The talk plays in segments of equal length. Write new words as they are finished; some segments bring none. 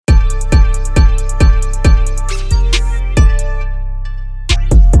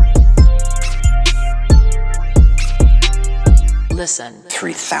listen.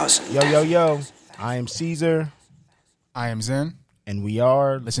 3000. Yo. I am Caesar. I am Zen. And we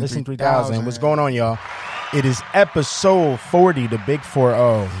are Listen 3000. What's going on, y'all? It is episode 40, the big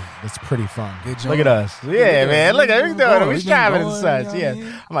 4-0. It's pretty fun. Look at us. Yeah, man. Look at us. We're striving and such. Yeah.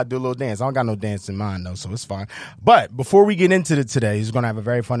 I'm about to do a little dance. I don't got no dance in mind, though, so it's fine. But before we get into it today, he's going to have a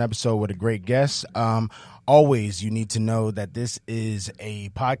very fun episode with a great guest. Always, you need to know that this is a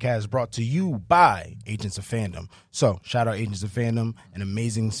podcast brought to you by Agents of Fandom. So, shout out Agents of Fandom, an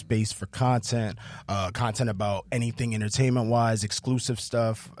amazing space for content about anything entertainment-wise, exclusive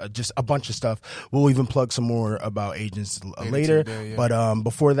stuff, just a bunch of stuff. We'll even plug some more about Agents later. Today, yeah. But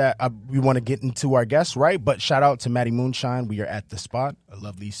before that, we want to get into our guests, right? But shout out to Maddie Moonshine. We are at the spot, a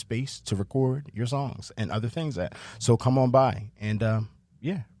lovely space to record your songs and other things at. So, come on by. And,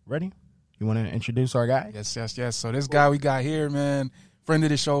 ready? You want to introduce our guy? Yes. So this guy we got here, man, friend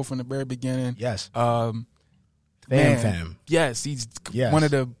of the show from the very beginning. Yes. Fam. Yes, he's one of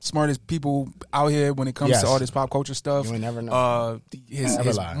the smartest people out here when it comes to all this pop culture stuff. You never know. His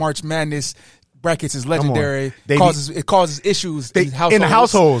March Madness brackets is legendary. It causes issues in the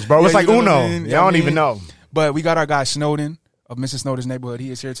households, bro. It's like Uno. I don't even know. But we got our guy Snowden of Mr. Snowden's Neighborhood.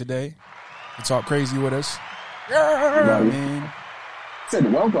 He is here today to talk crazy with us. Yeah,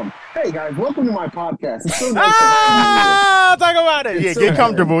 said welcome. Hey guys, welcome to my podcast. It's so nice to have you. Talk about it. Yeah, get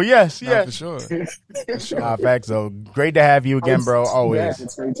comfortable. Yes. For sure. Facts. So great to have you again, bro. Always.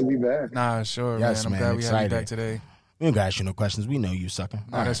 It's great to be back. Sure, yes, man. I'm glad we have you back today. We don't ask you no questions. We know you, sucker.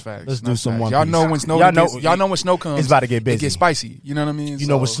 No, that's facts. Let's do some one. Y'all know when snow. Y'all know when snow comes. It's about to get busy. It gets spicy. You know what I mean? You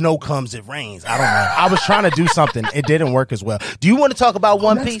know when snow comes, it rains. I don't know. I was trying to do something. It didn't work as well. Do you want to talk about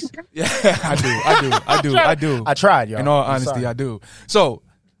One Piece? Yeah, I do. I tried, y'all. In all honesty, I do. So,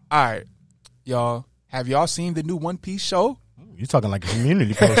 all right, y'all. Have y'all seen the new One Piece show? You're talking like a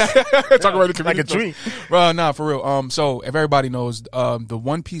community post. Talking about the community like a tweet. Bro, nah, for real. So if everybody knows, the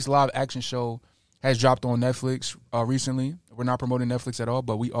One Piece live action show has dropped on Netflix recently. We're not promoting Netflix at all,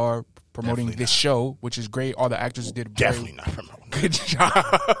 but we are promoting this show, which is great. All the actors did definitely not promoting. Good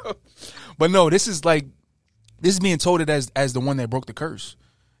job. But no, this is being touted as the one that broke the curse.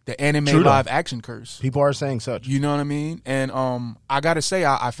 The anime live action curse. People are saying such. You know what I mean? And I gotta say,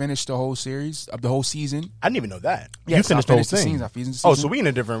 I finished the whole series of the whole season. I didn't even know that. Yes, you finished the whole thing. I finished the season. Oh, so we in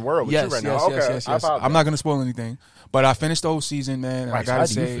a different world with you right now. Yes. I'm not gonna spoil anything, but I finished the whole season, man. And I gotta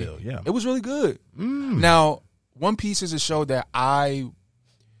say, it was really good. Now, One Piece is a show that I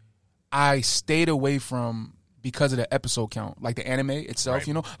stayed away from because of the episode count, like the anime itself, right.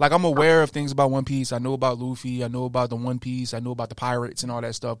 You know? Like, I'm aware of things about One Piece. I know about Luffy. I know about the One Piece. I know about the pirates and all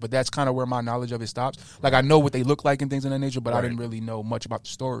that stuff, but that's kind of where my knowledge of it stops. Like, I know what they look like and things of that nature, but I didn't really know much about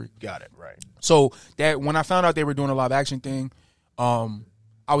the story. Got it, right. So, that when I found out they were doing a live action thing,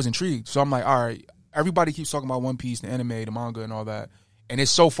 I was intrigued. So, I'm like, all right, everybody keeps talking about One Piece, the anime, the manga, and all that, and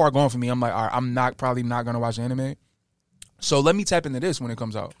it's so far gone for me. I'm like, all right, I'm probably not going to watch the anime. So let me tap into this when it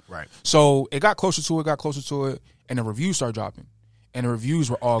comes out. Right. So it got closer to it, and the reviews started dropping. And the reviews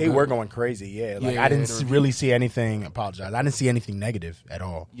were all good. They were going crazy, yeah. Like, I didn't really see anything, apologize. I didn't see anything negative at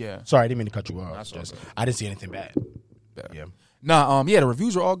all. Yeah. Sorry, I didn't mean to cut you off. I didn't see anything bad. Yeah. Nah, the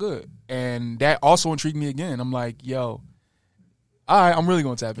reviews were all good. And that also intrigued me again. I'm like, yo, all right, I'm really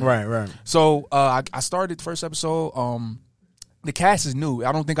going to tap in. Right. So I started the first episode. The cast is new.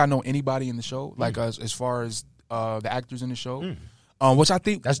 I don't think I know anybody in the show, like as far as the actors in the show, which I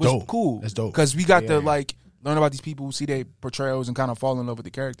think was dope. Cool. That's dope. Because we got to learn about these people, see their portrayals, and kind of fall in love with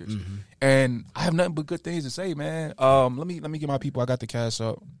the characters. And I have nothing but good things to say, man. Let me get my people. I got the cast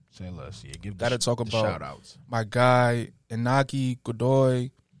up. Say less. Yeah, give gotta talk about shout outs. My guy Inaki Godoy,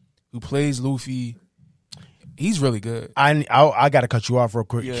 who plays Luffy. He's really good. I got to cut you off real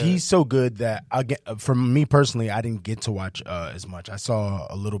quick. Yeah. He's so good that for me personally, I didn't get to watch as much. I saw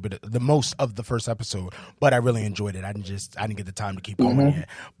a little bit of the most of the first episode, but I really enjoyed it. I didn't get the time to keep going yet.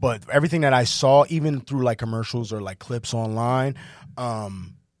 But everything that I saw, even through like commercials or like clips online,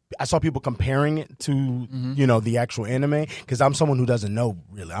 I saw people comparing it to the actual anime, because I'm someone who doesn't know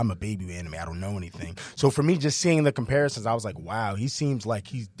really. I'm a baby anime. I don't know anything. So for me, just seeing the comparisons, I was like, wow, he seems like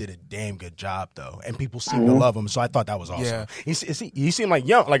he did a damn good job though, and people seem to love him. So I thought that was awesome. Yeah. He seemed like a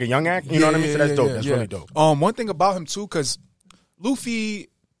young actor. You know what I mean? So that's dope. That's really dope. One thing about him too, because Luffy,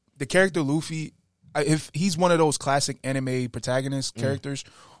 the character Luffy, if he's one of those classic anime protagonist characters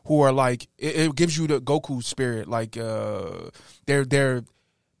who are like, it gives you the Goku spirit, like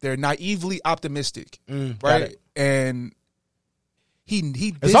they're naively optimistic, right? And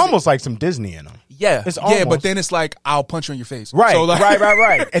he it's almost like some Disney in him. Yeah, but then it's like, I'll punch you in your face. Right, so like,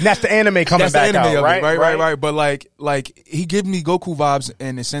 right. And that's the anime coming back out, right? But like he gives me Goku vibes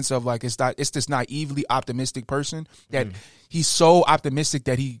in the sense of like, it's this naively optimistic person that he's so optimistic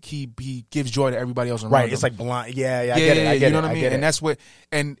that he gives joy to everybody else around him. It's like blind. Yeah, I get it. You know what I mean? And that's what,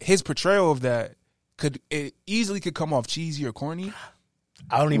 and his portrayal of that easily could come off cheesy or corny.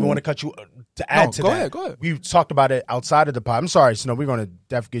 I don't even want to cut you to add to that. Go ahead. We talked about it outside of the pod. I'm sorry, Snow. We're going to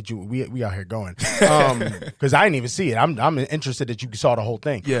definitely get you. We out here going because I didn't even see it. I'm interested that you saw the whole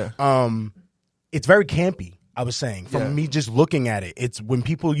thing. Yeah. It's very campy. I was saying from me just looking at it. It's when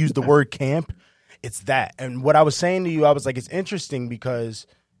people use the word camp, it's that. And what I was saying to you, I was like, it's interesting because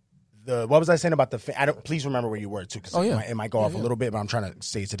what was I saying about please remember where you were too, because it might go off a little bit, but I'm trying to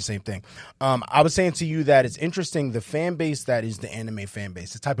stay to the same thing. I was saying to you that it's interesting, the fan base that is the anime fan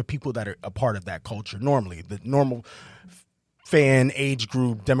base, the type of people that are a part of that culture normally, the normal fan age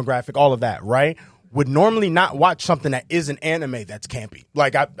group, demographic, all of that, right? Would normally not watch something that is an anime that's campy.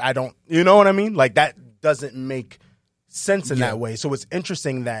 Like I don't, you know what I mean? Like that doesn't make sense in that way. So it's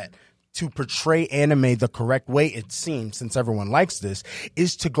interesting that to portray anime the correct way, it seems, since everyone likes this,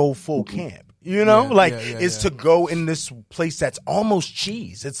 is to go full camp. You know, to go in this place that's almost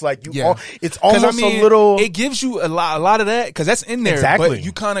cheese. It's like it's almost a little. It gives you a lot of that because that's in there. Exactly. But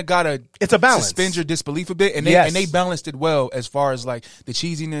you kind of gotta. It's a balance. Suspend your disbelief a bit, and they balanced it well as far as like the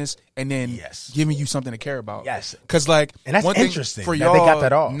cheesiness, and then giving you something to care about. Yes, because like and that's one interesting thing for y'all they got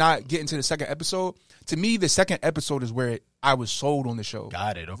that all. Not getting to the second episode. To me, the second episode is where I was sold on the show.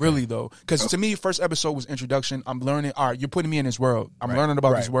 Got it. Okay. Really, though. Because to me, first episode was introduction. I'm learning. All right, you're putting me in this world. I'm learning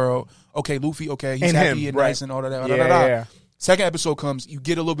about this world. Okay, Luffy, okay, he's happy and nice and all of that. Yeah. Second episode comes, you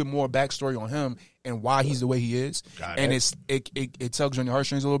get a little bit more backstory on him and why he's the way he is. And it tugs on your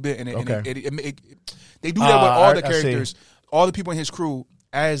heartstrings a little bit. And they do that with all the characters, all the people in his crew,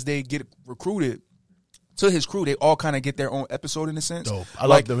 as they get recruited to his crew, they all kind of get their own episode in a sense. Dope. I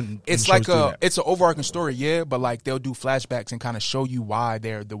like them. It's like it's an overarching story, but like they'll do flashbacks and kind of show you why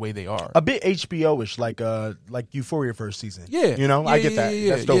they're the way they are. A bit HBO-ish, like Euphoria first season. Yeah, you know, I get that.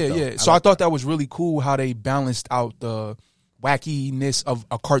 That's dope. Yeah. So I thought that was really cool how they balanced out the wackiness of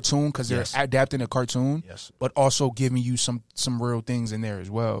a cartoon because they're adapting a cartoon, but also giving you some real things in there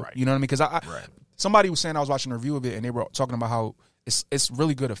as well. Right. You know what I mean? Because somebody was saying, I was watching a review of it and they were talking about how it's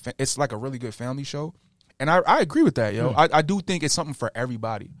really good. It's like a really good family show. And I agree with that, yo. I do think it's something for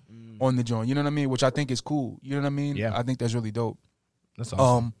everybody on the joint. You know what I mean? Which I think is cool. You know what I mean? Yeah. I think that's really dope. That's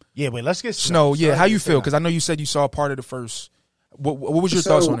awesome. Wait, let's get Snow. Yeah, how you feel? Because I know you said you saw part of the first. What was your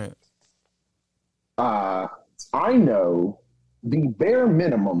thoughts on it? I know the bare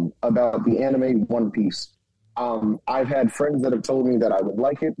minimum about the anime One Piece. I've had friends that have told me that I would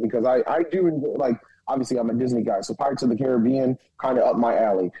like it because I do enjoy, like, obviously I'm a Disney guy, so Pirates of the Caribbean kind of up my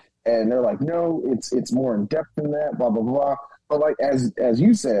alley. And they're like, no, it's more in depth than that, blah blah blah. But like as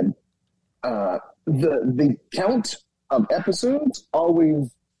you said, the count of episodes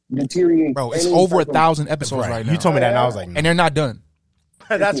always deteriorates. Bro, it's over 1,000 episodes right now. You told me that, and I was like, and they're not done.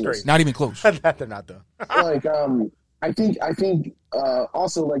 That's great. Not even close. They're not done. Like I think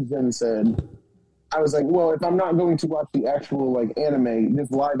also like Zen said, I was like, well, if I'm not going to watch the actual like anime, this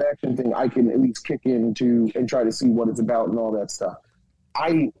live action thing, I can at least kick into and try to see what it's about and all that stuff.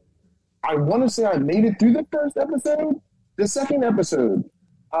 I want to say I made it through the first episode. The second episode,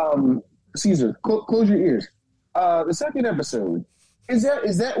 Caesar, close your ears. The second episode, is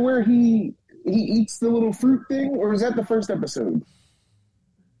that where he eats the little fruit thing, or is that the first episode?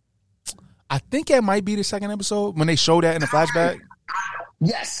 I think it might be the second episode when they show that in the flashback.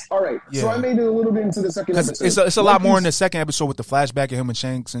 Yes. All right. Yeah. So I made it a little bit into the second episode. It's a lot more in the second episode with the flashback of him and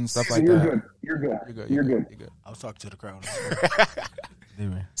Shanks and stuff like that. You're good. I was talking to the crowd.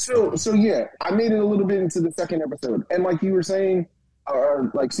 So yeah, I made it a little bit into the second episode, and like you were saying,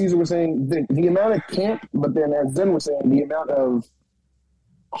 or like Caesar was saying, the amount of camp, but then as Zen was saying, the amount of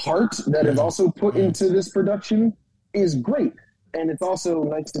heart that is also put into this production is great, and it's also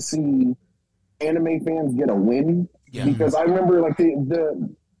nice to see anime fans get a win. Yeah. Because I remember like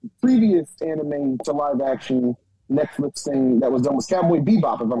the previous anime to live action Netflix thing that was done was Cowboy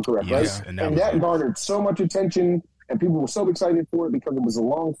Bebop, if I'm correct, right? And that garnered so much attention, and people were so excited for it because it was a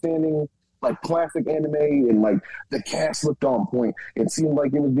long-standing like classic anime, and like the cast looked on point. It seemed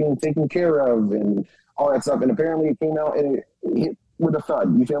like it was being taken care of and all that stuff. And apparently, it came out and it hit with a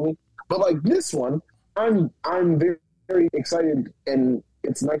thud. You feel me? But like this one, I'm very, very excited, and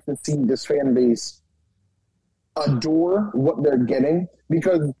it's nice to see this fan base adore what they're getting,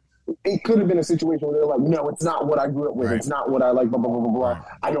 because it could have been a situation where they're like, no, it's not what I grew up with. Right. It's not what I like, blah, blah, blah, blah, blah. Right.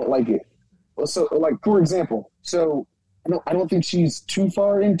 I don't like it. So, like, for example, I don't think she's too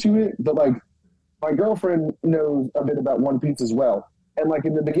far into it, but, like, my girlfriend knows a bit about One Piece as well. And, like,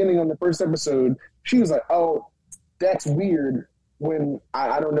 in the beginning on the first episode, she was like, oh, that's weird when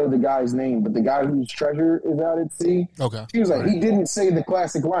I don't know the guy's name, but the guy whose treasure is out at sea. Okay. She was like, he didn't say the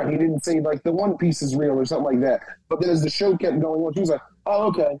classic line. He didn't say like the One Piece is real or something like that. But then as the show kept going on, she was like,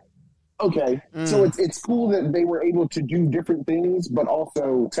 oh, okay. So it's cool that they were able to do different things, but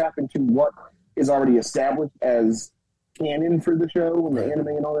also tap into what is already established as canon for the show and the anime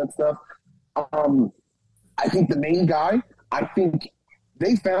and all that stuff. I think the main guy, I think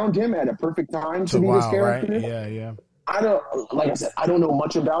they found him at a perfect time to be this character. Right? Yeah. Like I said, I don't know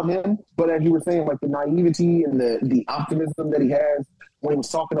much about him, but as you were saying, like the naivety and the optimism that he has when he was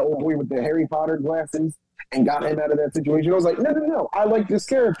talking to old boy with the Harry Potter glasses and got him out of that situation, I was like, no, I like this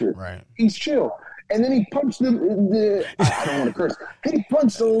character. Right. He's chill. And then he punched the I don't want to curse. He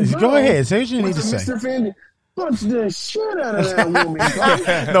punched the old girl. Go ahead, say what you need to say. Mr. Fandy punched the shit out of that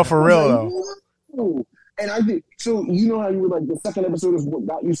woman. No, for real though. Whoa. And I think so. You know how you were like the second episode is what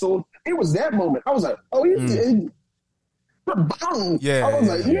got you sold. It was that moment. I was like, oh, he did. Yeah, I was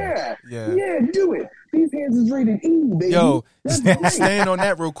like, yeah, do it. These hands is rated E, baby. Yo, staying on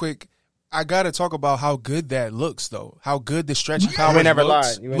that real quick. I gotta talk about how good that looks, though. How good the stretching power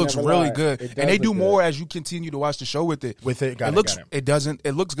looks really good, and they do more as you continue to watch the show with it. It looks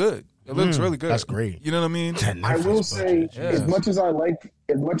good. It looks really good. That's great. You know what I mean? I will say, as much as I like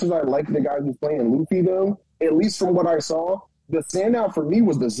the guy who's playing Luffy, though, at least from what I saw, the standout for me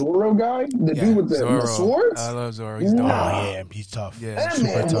was the Zorro guy, the dude with the swords. I love Zorro. He's dope. Oh yeah, he's tough. Yeah, that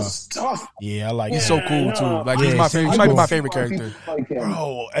man was tough. Yeah, I like. He's so cool too. Like he's my favorite. He might be my favorite character.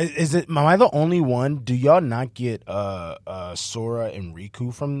 Bro, am I the only one? Do y'all not get Sora and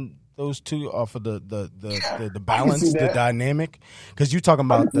Riku from those two off of the balance, the dynamic? Because you talking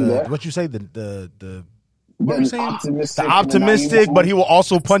about what you say the. What were you saying? The optimistic, but he will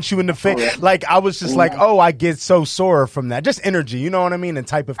also punch you in the face. Oh, yeah. Like, I was just like, oh, I get so sore from that. Just energy, you know what I mean? And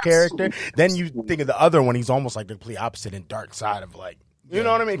type of character. Then you think of the other one, he's almost like the complete opposite and dark side of like, you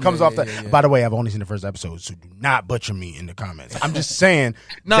know what I mean? It comes off that. Yeah. By the way, I've only seen the first episode, so do not butcher me in the comments. I'm just saying,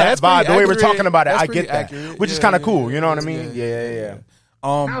 that's vibe, the way we're talking about it, I get that. Which is kind of cool, you know what I mean? Yeah.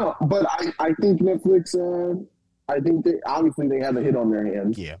 But I think Netflix... I think obviously they have a hit on their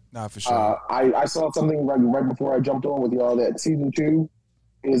hands. Yeah, for sure. I saw something right before I jumped on with y'all that season 2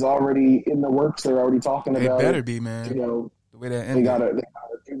 is already in the works. They're already talking about it. It better be, man. You know, the way that they gotta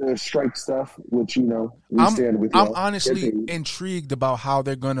do the strike stuff, which we stand with. I'm honestly intrigued about how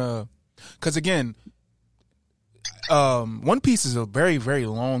they're gonna, because again, One Piece is a very, very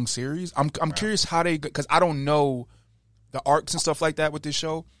long series. I'm curious how because I don't know the arcs and stuff like that with this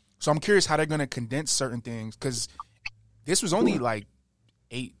show. So I'm curious how they're going to condense certain things, because this was only like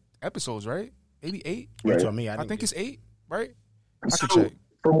 8 episodes, right? Maybe 8? Right. You told me. I think it's 8, right? I could check.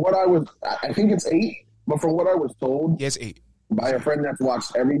 I think it's 8, but from what I was told, it's 8 by a friend that's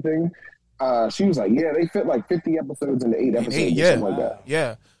watched everything, she was like, yeah, they fit like 50 episodes into 8 episodes or something like that.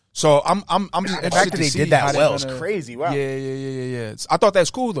 Yeah. So I'm just the fact that they did that well is crazy. Wow. Yeah. I thought that's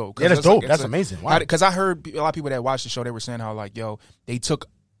cool though. Yeah, that's dope. That's amazing. Wow. Because I heard a lot of people that watched the show, they were saying how like, yo,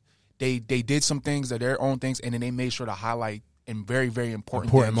 they did some things that their own things, and then they made sure to highlight in very, very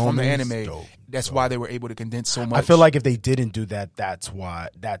important things from the anime. That's why they were able to condense so much. I feel like if they didn't do that, that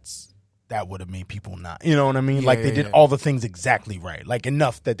would have made people not. You know what I mean? Like they did all the things exactly right, like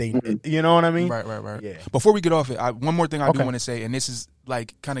enough that they. You know what I mean? Right. Yeah. Before we get off it, one more thing I do want to say, and this is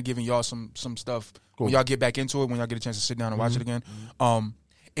like kind of giving y'all some stuff when y'all get back into it, when y'all get a chance to sit down and watch it again.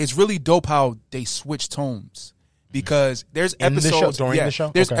 It's really dope how they switch tones. Because there's episodes during the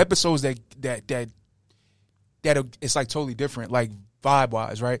show. There's episodes that it's like totally different, like vibe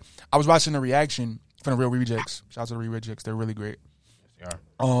wise, right? I was watching a reaction from the Real Rejects. Shout out to the Real Rejects, they're really great. Yes,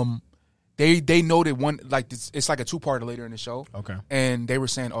 they are. They noted one like it's like a 2-parter later in the show. Okay, and they were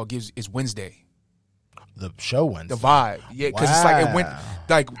saying, it's Wednesday. The show Wednesday. The vibe, yeah, because it's like it went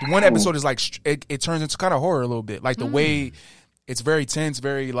like one episode is like it turns into kind of horror a little bit, like the way it's very tense,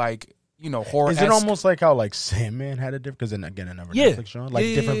 very like. You know, horror. Is it almost like how like Sandman had a different? Because then again, another Netflix show, like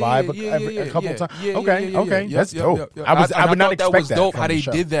different vibe a couple times. Okay, that's dope. I would not expect that. Dope how they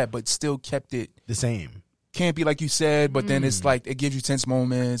did that, but still kept it the same. Can't be like you said, but then it's like it gives you tense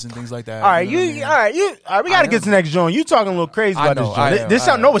moments and things like that. All right, we got to get to the next joint. You talking a little crazy about this joint. This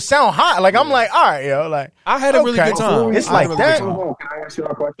sound hot. Like I'm like, all right, yo, like I had a really good time. It's like that. Can I ask you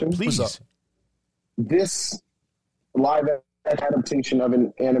a question? Please. This live adaptation of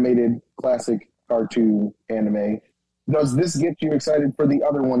an animated classic cartoon anime, does this get you excited for the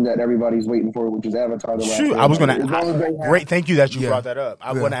other one that everybody's waiting for, which is Avatar: The Last Airbender? I was going to. Great, thank you that you brought that up.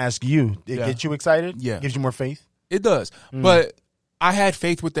 I want to ask you, it gets you excited? Yeah, gives you more faith. It does, but I had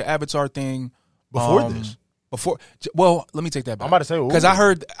faith with the Avatar thing before this. Well, let me take that back. I'm about to say because I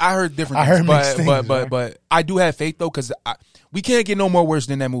heard different things, but I do have faith though because we can't get no more worse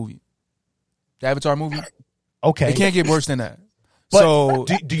than that movie, the Avatar movie. Okay, it can't get worse than that. But so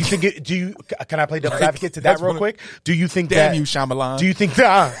do you think it? Can I play devil's advocate to that real quick? Do you think damn you, Shyamalan? Do you think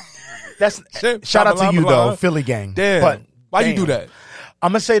that? That's shout out to you though, Philly gang. Damn, but why you do that?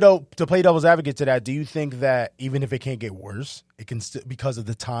 I'm gonna say though, to play devil's advocate to that, do you think that even if it can't get worse, it can still, because of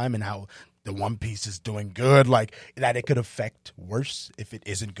the time and how the One Piece is doing good, like that it could affect worse if it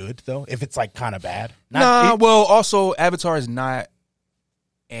isn't good though, if it's like kind of bad? Well, also Avatar is not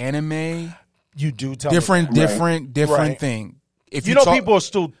anime. You do tell different thing. If you know, people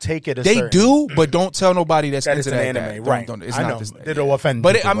still take it. They do, but don't tell nobody that's into that anime. Right? It's not this. It'll offend.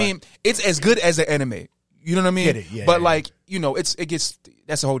 But people, I mean, it's as good as an anime. You know what I mean? Get it, yeah, but yeah. like, you know, it gets,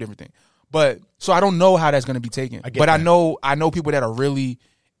 that's a whole different thing. But so I don't know how that's going to be taken. But I know people that are really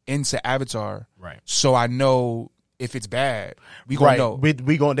into Avatar. Right. So I know if it's bad, we gonna know.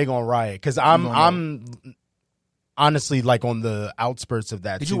 They gonna riot because I'm honestly like on the outskirts of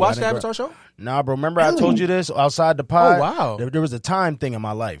that. Did you watch the Avatar show? Nah, bro. Remember I told you this outside the pod? Oh wow. There was a time thing in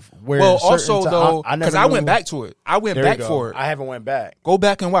my life where because I went back to it. I went back for it. I haven't went back. Go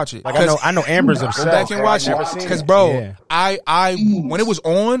back and watch it. Like I know Amber's upset. Go back and watch it because bro, I when it was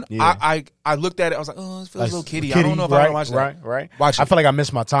on, I looked at it. I was like, oh, it feels a little kiddie. I don't know if I want to watch that. Right. Watch it. I feel like I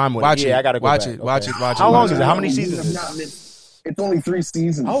missed my time with it. Yeah, I gotta go watch back. it. Watch it. How long is it? How many seasons is it? It's only 3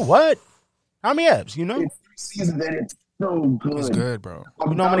 seasons. Oh, what? How many eps? You know? It's 3 seasons and it's so good. It's good, bro.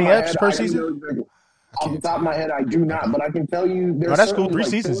 You know how many eps per season? Off the top of my head, I do not, but I can tell you there's that's cool. 3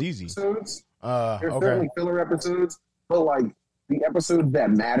 seasons, easy. There's certainly filler episodes, but like the episodes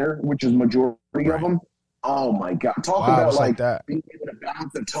that matter, which is majority of them, oh my god! Talk about like that. Being able to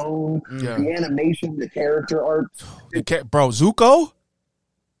balance the tone, the animation, the character art. Bro, Zuko?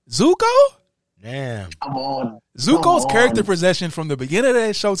 Damn. Come on. Zuko's character possession from the beginning of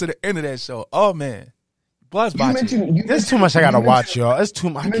that show to the end of that show. Oh man. There's too much I gotta watch, y'all. It's too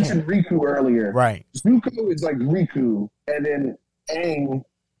much. You mentioned Riku earlier. Right. Zuko is like Riku, and then Aang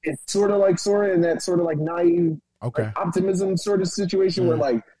is sort of like Sora in that sort of like naive like optimism sort of situation where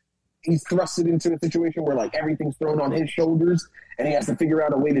like he's thrusted into a situation where like everything's thrown on his shoulders and he has to figure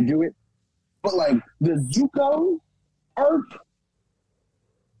out a way to do it. But like the Zuko arc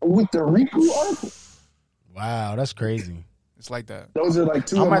with the Riku arc. Wow, that's crazy. It's like that. Those are like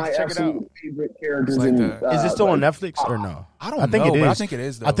two of my absolute favorite characters. Like is it still on Netflix or no? I don't know, but I think it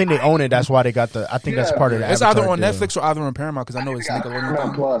is, though. I think they own it. That's why they got the. I think that's part of the. It's either on Netflix or either on Paramount because I know it's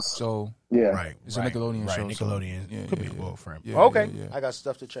Nickelodeon Plus. So right, it's a Nickelodeon show. Nickelodeon. So. Could be a little frame. Okay, I got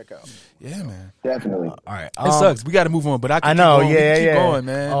stuff to check out. Yeah, man. Definitely. All right, it sucks. We got to move on, but I know. Keep going,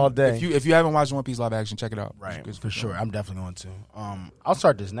 man. All day. If you haven't watched One Piece live action, check it out. Right, for sure. I'm definitely going to. I'll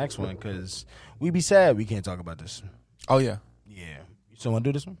start this next one because we be sad we can't talk about this. Oh yeah. Yeah. So want to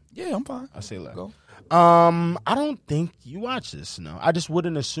do this one? Yeah, I'm fine. I say let go. I don't think you watch this. No, I just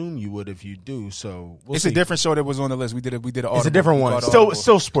wouldn't assume you would if you do. So it's a different show that was on the list. We did an audible. It's a different one.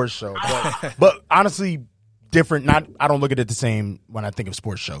 Still sports show, but honestly different. I don't look at it the same when I think of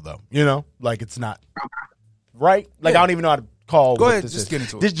sports show though. You know, like it's not right. Like I don't even know how to call. Go ahead, just get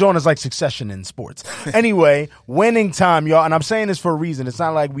into it. This joint is like Succession in sports. Anyway, Winning Time, y'all, and I'm saying this for a reason. It's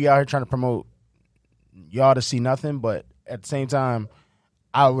not like we out here trying to promote y'all to see nothing, but at the same time,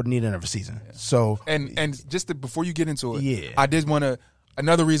 I would need another season. So and just before you get into it, I did want to.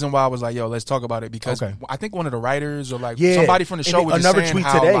 Another reason why I was like, yo, let's talk about it because I think one of the writers or like somebody from the show was another just tweet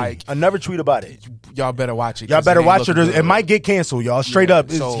saying today. how, like, another tweet about it. Y'all better watch it. Y'all better watch it. It might get canceled, y'all. Straight up.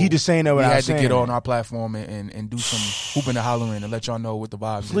 So he just saying that without saying. We had to get on our platform and do some hooping and hollering and let y'all know what the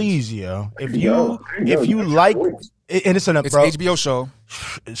vibes Please, yo. If you like, and it's HBO show.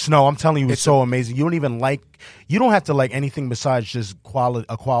 Snow, I'm telling you, it's so amazing. You don't have to like anything besides just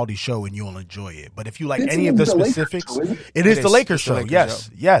a quality show and you'll enjoy it. But if you like any of the specifics, it is the Lakers show. Yes.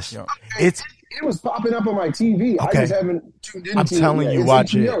 Yeah. It was popping up on my TV. Okay. I just haven't tuned into it. I'm telling you,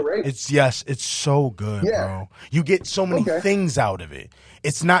 watch HBO, it. Right? It's so good, bro. You get so many things out of it.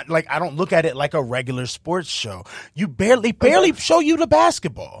 It's not like I don't look at it like a regular sports show. You barely show you the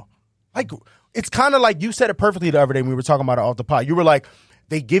basketball. Like it's kind of like you said it perfectly the other day when we were talking about it off the pod. You were like,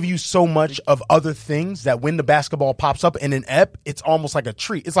 they give you so much of other things that when the basketball pops up in an ep, it's almost like a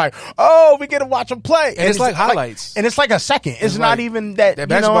treat. It's like, oh, we get to watch them play. And it's like highlights. And it's like a second. It's not even that. That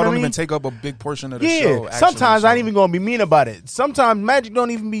basketball don't even take up a big portion of the show. Yeah. Sometimes I ain't even going to be mean about it. Sometimes Magic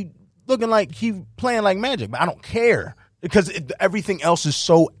don't even be looking like he playing like Magic. But I don't care. Because everything else is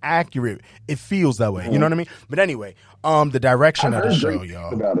so accurate. It feels that way. You know what I mean? But anyway, the direction of the show,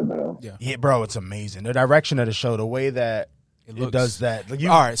 y'all. About it, though. Yeah, bro, it's amazing. The direction of the show, the way that It does that. Like all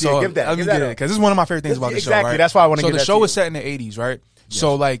right, so give that. Let me get it because this is one of my favorite things about the show. Right? That's why I want to. So the show is set in the 80s, right? Yes.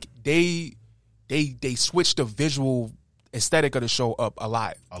 So like they switch the visual aesthetic of the show up a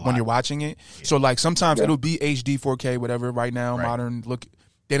lot when you're watching it. Yeah. So like sometimes it'll be HD, 4K, whatever. Right now, modern look.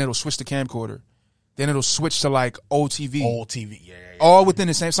 Then it'll switch to camcorder. Then it'll switch to like old TV. All within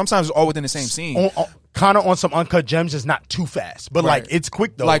the same. Sometimes it's all within the same scene. Kind of on some uncut gems, is not too fast, but like it's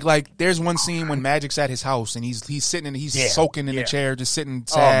quick though. Like there's one scene when Magic's at his house and he's sitting and he's soaking in the chair, just sitting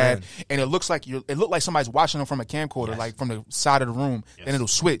sad, and it looks like somebody's watching him from a camcorder, like from the side of the room. Then it'll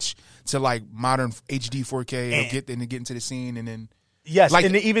switch to like modern HD 4K. It'll get into the scene and then. Yes, like,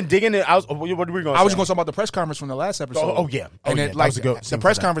 and even digging it. What were we going to say? I was going to talk about the press conference from the last episode. The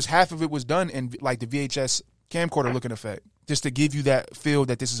press conference, half of it was done in like the VHS camcorder looking effect, just to give you that feel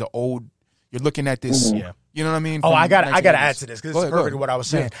that this is an old. You're looking at this. Yeah. You know what I mean? I got to add to this because it's perfect what I was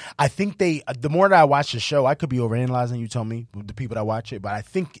saying. Yeah. I think the more that I watch the show, I could be overanalyzing. You tell me, the people that watch it, but I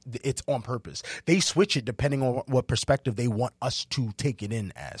think it's on purpose. They switch it depending on what perspective they want us to take it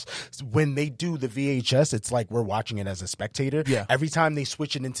in as. When they do the VHS, it's like we're watching it as a spectator. Yeah. Every time they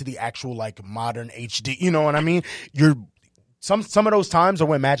switch it into the actual like modern HD, you know what I mean? Some of those times are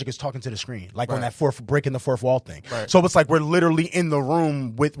when Magic is talking to the screen, like on that breaking the fourth wall thing. Right. So it's like we're literally in the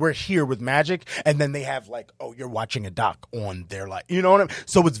room we're here with Magic, and then they have like, you're watching a doc on their like, you know what I mean?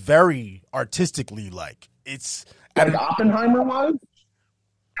 So it's very artistically like it's like Oppenheimer was.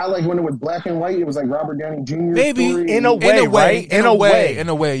 How like when it was black and white, it was like Robert Downey Jr. Maybe story. In a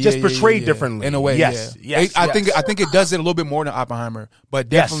way, just portrayed differently. In a way, yes. I think it does it a little bit more than Oppenheimer, but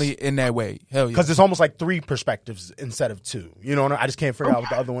definitely in that way. Hell yeah, because it's almost like 3 perspectives instead of 2. You know, I just can't figure out what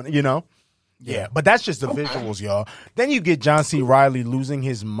the other one. You know, yeah. But that's just the visuals, y'all. Then you get John C. Reilly losing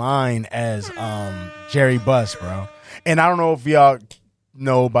his mind as Jerry Buss, bro. And I don't know if y'all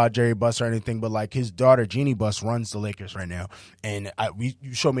know about Jerry Buss or anything, but like his daughter Jeannie Buss runs the Lakers right now, and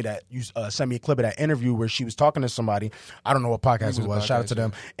you showed me that, you sent me a clip of that interview where she was talking to somebody. I don't know what podcast it was. Shout out to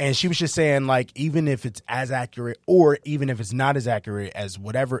them. And she was just saying like, even if it's as accurate or even if it's not as accurate as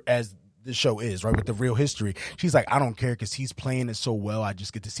whatever as the show is, right, with the real history, she's like, I don't care because he's playing it so well. I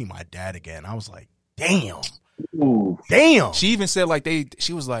just get to see my dad again. I was like, damn. She even said like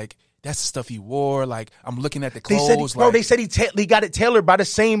she was like, that's the stuff he wore. Like, I'm looking at the clothes. They said he got it tailored by the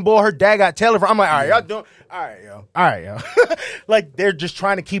same boy her dad got tailored for. I'm like, all right, y'all doing, all right, yo. Like, they're just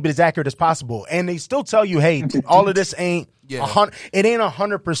trying to keep it as accurate as possible. And they still tell you, hey, all of this ain't, it ain't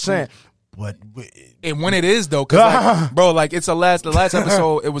 100%. But and when it is though, because like, bro, like it's the last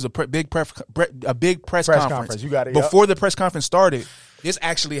episode, it was a big press conference. You got it. Before the press conference started, this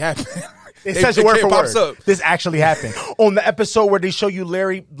actually happened. It says it word for word. This actually happened on the episode where they show you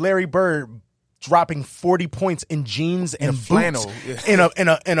Larry Bird dropping 40 points in jeans and flannel in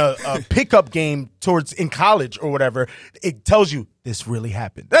a pickup game in college or whatever. It tells you this really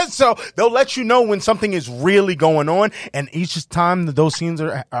happened. So they'll let you know when something is really going on, and each time that those scenes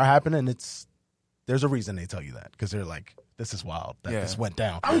are happening, there's a reason they tell you that, because they're like, this is wild that this went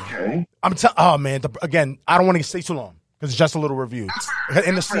down. Okay, oh man, again, I don't want to stay too long. It's just a little review.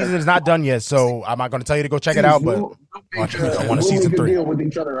 And the season is not done yet, so I'm not going to tell you to go check it out, but I want a season 3. Deal with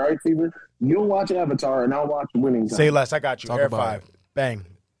each other, all right, Fever? You'll watch Avatar, and I'll watch Winning Time. Say less. I got you. Air 5. Bang.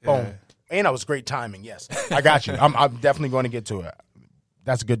 Boom. And that was great timing, yes. I got you. I'm definitely going to get to it.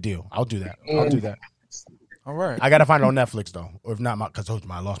 That's a good deal. I'll do that. All right. I got to find it on Netflix, though. Or if not, because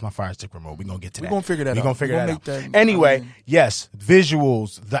I lost my Fire Stick remote. We're going to get to that. We're going to figure that out. We're going to figure that out. Anyway, yes,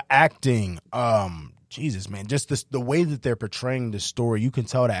 visuals, the acting, Jesus, man, just the way that they're portraying the story, you can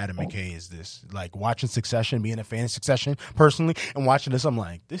tell that Adam McKay is this. Like, watching Succession, being a fan of Succession personally, and watching this, I'm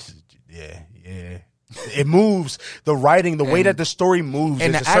like, this is, yeah. It moves, the writing, the way that the story moves.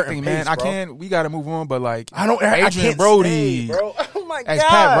 And the acting, pace, man, we got to move on, but like, Adrian Brody, bro. Oh my God. As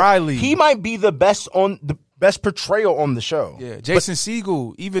Pat Riley. He might be the best portrayal on the show. Yeah, Jason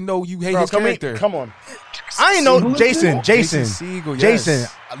Segel, even though you hate his character. Come on. I ain't know Jason Segel, yes. Jason,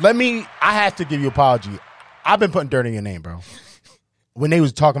 I have to give you an apology. I've been putting dirt in your name, bro. When they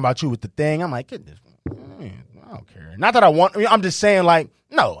was talking about you with the thing, I'm like, goodness, I don't care. Not that I'm just saying, like,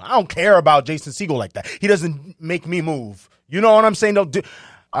 no, I don't care about Jason Segel like that. He doesn't make me move. You know what I'm saying? All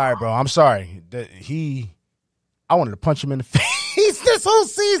right, bro, I'm sorry. I wanted to punch him in the face this whole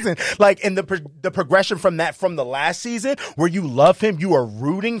season. Like, and the progression from the last season, where you love him, you are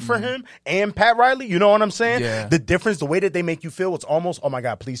rooting for him and Pat Riley. You know what I'm saying? Yeah. The difference, the way that they make you feel, it's almost, oh my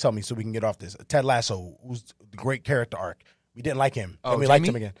God, please help me so we can get off this. Ted Lasso was the great character arc. We didn't like him. And we liked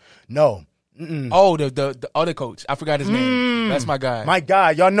him again. No. Oh, the other coach. I forgot his name. That's my guy. My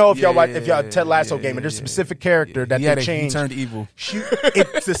God, y'all know if y'all Ted Lasso game, and there's a specific character that they changed. He turned evil.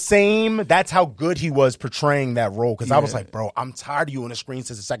 It's the same. That's how good he was portraying that role. Because I was like, bro, I'm tired of you on the screen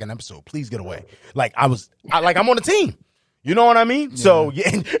since the second episode. Please get away. Like I'm on the team. You know what I mean? Yeah. So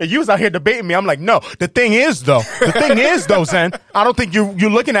and you was out here debating me. I'm like, no. The thing is, though, Zen, I don't think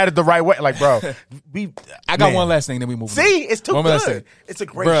you're looking at it the right way. Like, bro, I got one last thing. Then we move. See, it's too good. It's a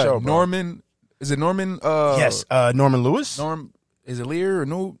great show, bro. Norman. Is it Norman? Yes, Norman Lewis. Is it Lear or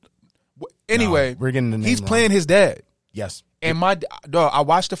no? Anyway, no, we're getting the name he's wrong. playing his dad. Yes, and I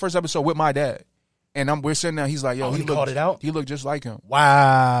watched the first episode with my dad, and we're sitting there. He's like, "Yo, he called it out. He looked just like him."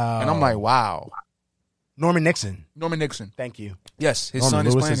 Wow. And I'm like, "Wow." Norman Nixon. Thank you. Yes, his Norman son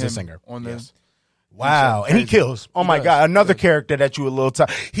is Lewis playing is him a singer. on the. Yes. Wow, and he kills. Oh my God, another character that you a little tired.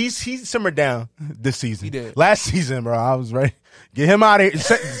 He's simmered down this season. He did. Last season, bro, I was ready. Get him out of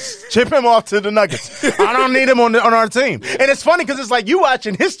here. Chip him off to the Nuggets. I don't need him on our team. And it's funny because it's like you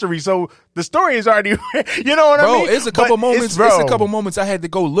watching history, so the story is already. You know what I mean? Bro, it's a couple moments. It's a couple moments I had to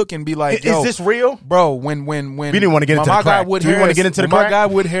go look and be like, "Yo, is this real, bro?" When we didn't want to get into the crack. Do you want to get into the crack? My guy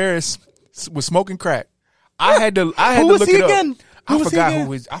Wood Harris was smoking crack. I had to Who look was he it again? up. I forgot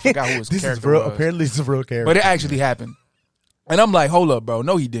who his this character is real, was. Apparently, it's a real character. But it actually happened. And I'm like, hold up, bro.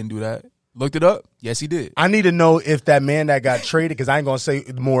 No, he didn't do that. Looked it up. Yes, he did. I need to know if that man that got traded, because I ain't gonna say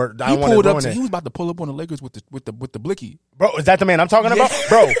more. I he want pulled to up. ruin it. He was about to pull up on the Lakers with the blicky. Bro, is that the man I'm talking about?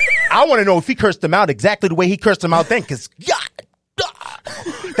 Bro, I want to know if he cursed him out exactly the way he cursed him out then, because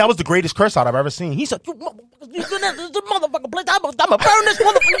that was the greatest curse out I've ever seen. He said, "You motherfucker place, I'm gonna burn this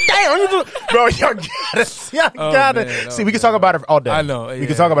motherfucker down." Bro, y'all gotta. See, we can talk about it all day. I know. We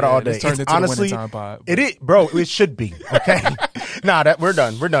can talk about it all day. It's into honestly, the winning time pod. It is, bro. It should be okay. We're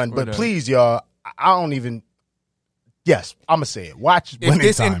done. But please, y'all, I don't even. Yes, I'm gonna say it. Watch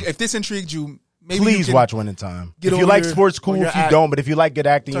Winning Time. If this intrigued you, maybe please watch Winning Time. If you like sports, cool. If you don't, but if you like good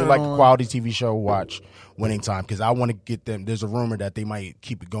acting, you like a quality TV show, watch Winning Time, because I want to get them. There's a rumor that they might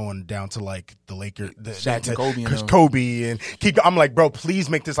keep it going down to like the Lakers, Shaq and Kobe, and keep. I'm like, bro, please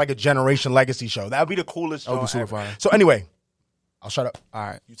make this like a generation legacy show. That would be the coolest show ever. So anyway, I'll shut up. All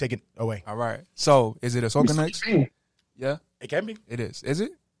right, you take it away. All right. So is it AHSOKA next? Yeah, it can be. It is. Is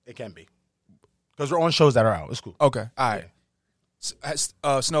it? It can be. Because we're on shows that are out. It's cool. Okay. All right.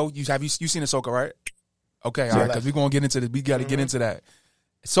 Yeah. Snow, you seen AHSOKA, right? Okay. All right. Because we're gonna get into this. We got to get into that.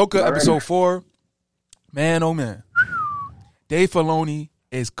 AHSOKA episode 4. Man, oh man, Dave Filoni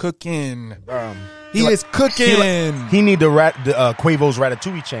is cooking. He is cooking. He need the Quavo's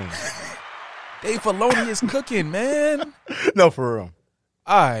Ratatouille chain. Dave Filoni is cooking, man. No, for real.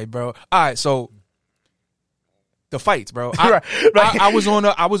 All right, bro. All right, so. The fights, bro. I was on.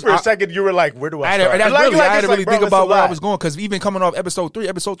 For a second, you were like, "Where do I start?" I had to really think about where I was going, because even coming off episode 3,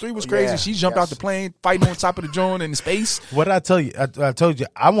 episode 3 was crazy. She jumped out the plane, fighting on top of the drone in space. What did I tell you? I told you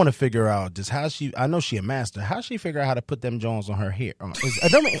I want to figure out just how she. I know she a master. How she figure out how to put them Jones on her hair?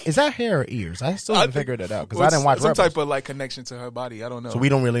 Is that hair or ears? I still haven't figured that out because I didn't watch some type of like connection to her body. I don't know. So we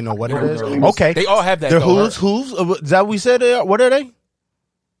don't really know what it is. Okay, they all have that. They're who's? Is that what we said? They are? What are they?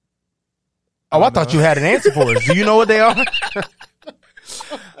 Oh, I thought you had an answer for us. Do you know what they are?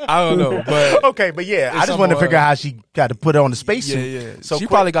 I don't know, but okay, but yeah, I just wanted to figure out how she got to put it on the spacesuit. Yeah. So she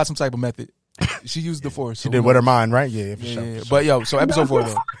probably got some type of method. She used the Force. She did with her mind, right? Yeah, for sure. But yo, so episode 4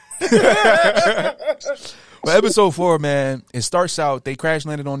 though. But episode 4, man, it starts out. They crash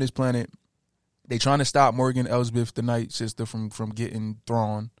landed on this planet. They trying to stop Morgan Elsbeth, the Night Sister, from getting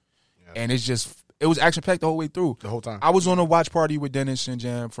thrown, and it's just. It was action packed the whole way through. The whole time. I was on a watch party with Dennis and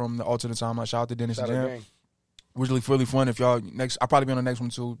Jam from the Alternate Timeline. Shout out to Dennis and Jam. It was really fun. If y'all I'll probably be on the next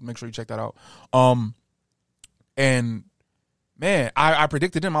one too. Make sure you check that out. And man, I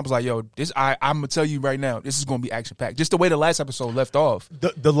predicted him. I was like, yo, I'm gonna tell you right now, this is gonna be action packed. Just the way the last episode left off.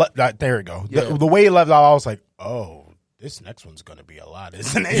 There we go. Yeah. The way it left off, I was like, oh. This next one's gonna be a lot,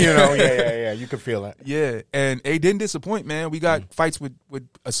 isn't it? You know, yeah. You can feel it. Yeah, and it didn't disappoint, man. We got fights with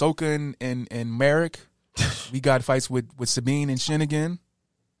AHSOKA and Merrick. We got fights with Sabine and Shin again.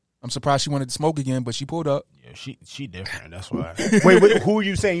 I'm surprised she wanted to smoke again, but she pulled up. Yeah, she different. That's why. Wait, who are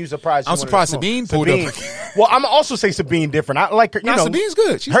you saying you surprised? I'm surprised Sabine pulled up. Well, I'm also say Sabine different. I like her. You know, Sabine's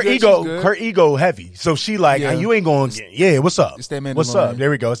good. She's her good. ego, She's good. her ego heavy. So she like, you ain't going. Yeah, what's up? It's that Mandalorian. What's up? There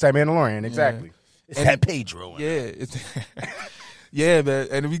we go. It's that Mandalorian. Exactly. Yeah. It's that Pedro. Yeah. Yeah, man.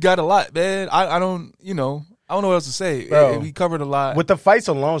 And we got a lot, man. I don't know what else to say. Bro, we covered a lot. With the fights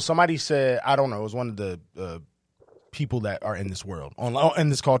alone, somebody said, I don't know, it was one of the people that are in this world, in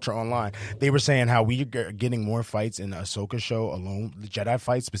this culture online. They were saying how we are getting more fights in the AHSOKA show alone, the Jedi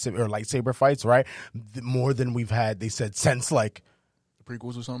fights, specific or lightsaber fights, right? More than we've had, they said, since like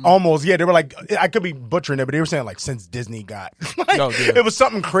prequels or something. Almost, yeah. They were like, I could be butchering it, but they were saying like since Disney got, it was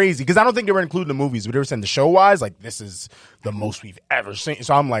something crazy because I don't think they were including the movies, but they were saying the show wise, like this is the most we've ever seen.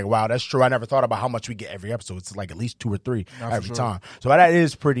 So I'm like, wow, that's true. I never thought about how much we get every episode. It's like at least 2 or 3 every time. So that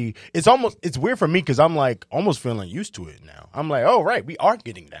is pretty. It's weird for me because I'm like almost feeling used to it now. I'm like, oh right, we are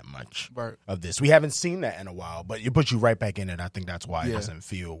getting that much of this. We haven't seen that in a while, but it puts you right back in it. I think that's why it doesn't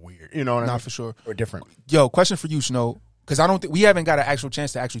feel weird. You know what I mean? Not for sure. Or different. Yo, question for you, Snow. Because I don't think we haven't got an actual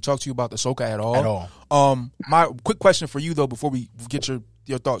chance to actually talk to you about the AHSOKA at all. My quick question for you though, before we get your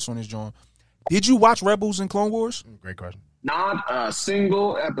thoughts on this, John. Did you watch Rebels and Clone Wars? Great question. Not a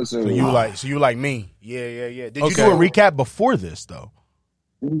single episode. So you like me? Yeah. Did you do a recap before this though?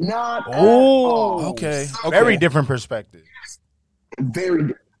 Not. Okay. Very different perspective.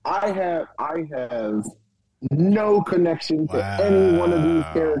 I have no connection to any one of these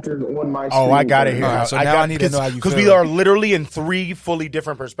characters on my screen. I got it here. So now I need to know how you feel. Because we are literally in 3 fully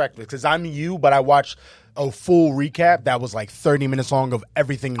different perspectives. Because I'm you, but I watched a full recap that was like 30 minutes long of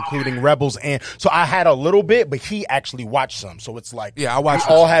everything, including Rebels. And so I had a little bit, but he actually watched some. So it's like, I watched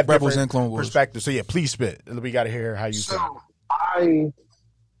all have Rebels and Clone Wars perspectives. So please spit. We got to hear how you feel.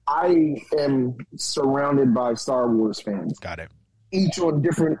 I am surrounded by Star Wars fans. Got it. Each on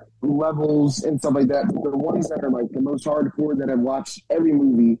different levels and stuff like that. But the ones that are like the most hardcore that have watched every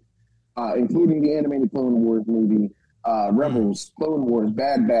movie, including the animated Clone Wars movie, Rebels, Clone Wars,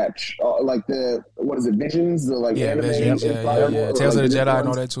 Bad Batch, like Visions, the like anime. Visions, Tales of the Jedi and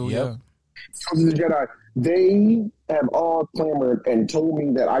all that too. Yeah. Tales of the Jedi. They have all clamored and told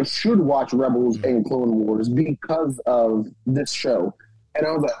me that I should watch Rebels and Clone Wars because of this show. And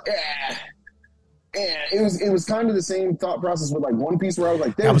I was like, it was kind of the same thought process with like One Piece, where I was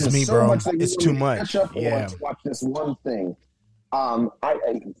like, "There's just so much that it's too much. Catch up on to watch this one thing."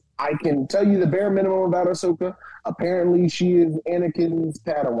 I can tell you the bare minimum about Ahsoka. Apparently, she is Anakin's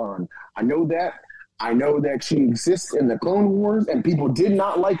Padawan. I know that. I know that she exists in the Clone Wars, and people did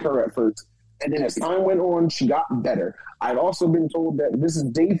not like her at first. And then as time went on, she got better. I've also been told that this is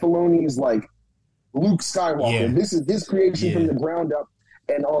Dave Filoni's like Luke Skywalker. Yeah. This is his creation from the ground up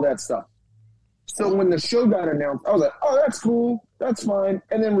and all that stuff. So when the show got announced, I was like, oh, that's cool. That's fine.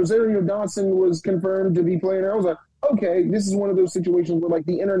 And then Rosario Dawson was confirmed to be playing her. I was like, okay, this is one of those situations where like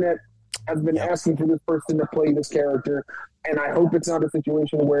the internet has been asking for this person to play this character. And I hope it's not a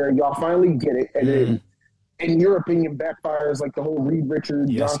situation where y'all finally get it. And then, in your opinion, backfires like the whole Reed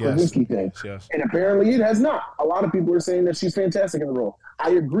Richards, John Krasinski thing. Yes. And apparently it has not. A lot of people are saying that she's fantastic in the role.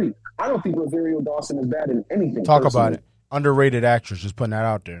 I agree. I don't think Rosario Dawson is bad in anything. Talk about it. Underrated actress, just putting that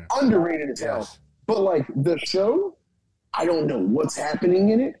out there. Underrated as hell. But like the show, I don't know what's happening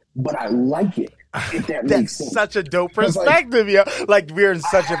in it, but I like it. If that makes sense. Such a dope perspective, Like we're in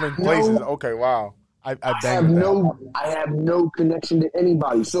such different places. Okay, wow. I have no connection to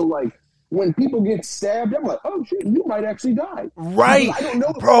anybody. So like when people get stabbed, I'm like, oh shit, you might actually die. Right. I don't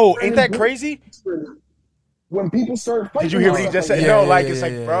know. Bro, ain't that crazy? When people start fighting. Did you hear what he just said?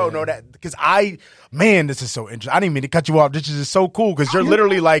 Bro, no, that, because this is so interesting. I didn't mean to cut you off. This is just so cool because you're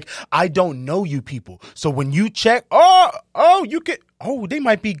literally like, I don't know you people. So when you check, they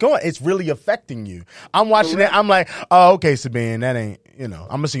might be going. It's really affecting you. I'm watching it. I'm like, oh, okay, Sabine, that ain't, I'm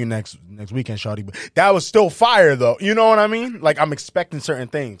going to see you next weekend, shawty. But that was still fire though. You know what I mean? Like I'm expecting certain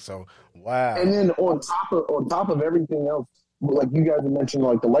things. So, wow. And then on top of everything else, like you guys mentioned,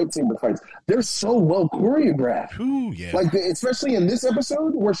 like the lightsaber fights, they're so well choreographed. Ooh, yeah. Like especially in this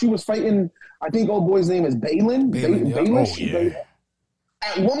episode where she was fighting, I think old boy's name is Balin.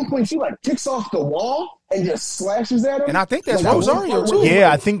 At one point, she like kicks off the wall and just slashes at him. And I think that's Rosario too.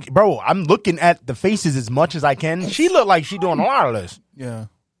 Yeah, I think, bro. I'm looking at the faces as much as I can. She looked like she doing a lot of this. Yeah.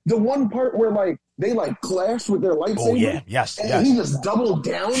 The one part where like they like clash with their lightsaber. Oh yeah, yes. And he just doubled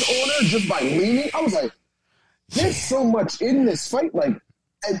down on her just by leaning. I was like, there's so much in this fight, like,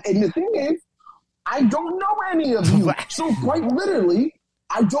 and the thing is, I don't know any of you. So quite literally,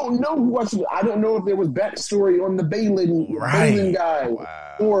 I don't know who I don't know if there was backstory on the Balin guy,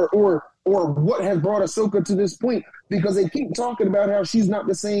 or what has brought Ahsoka to this point, because they keep talking about how she's not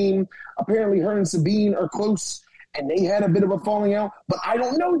the same. Apparently, her and Sabine are close, and they had a bit of a falling out. But I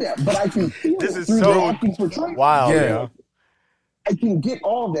don't know that. But I can feel this it is through so the acting portrayal. Wow, yeah. I can get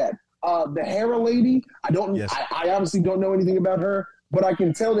all that. The Hera lady, I obviously don't know anything about her, but I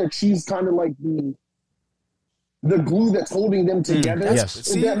can tell that she's kind of like the glue that's holding them together.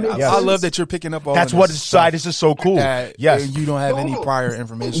 See, I love that you're picking up all that's of what this side. This is so cool. You don't have any prior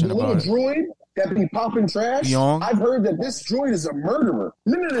information the about little droid, that be popping trash. Young? I've heard that this droid is a murderer.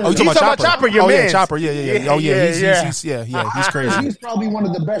 No. Oh, you talking about Chopper? Your man. Chopper. Yeah. Oh, yeah. He's crazy. He's probably one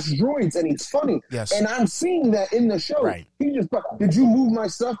of the best droids, and he's funny. Yes. And I'm seeing that in the show. Right. He just, did you move my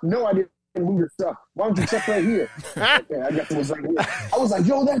stuff? No, I didn't move your stuff. Why don't you check right here? Okay, I guess it was right here. I was like,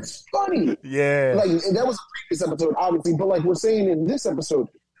 yo, that's funny. Yeah. Like, that was a previous episode, obviously, but like we're saying in this episode,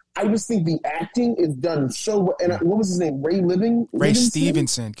 I just think the acting is done so well. And what was his name? Ray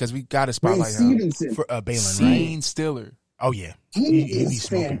Stevenson, because we got to spotlight him. For Balin, Scene right? Stiller. Oh, yeah. He is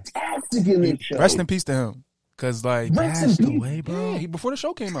fantastic in this show. Rest in peace to him. Because, like, passed away, bro. Yeah, he before the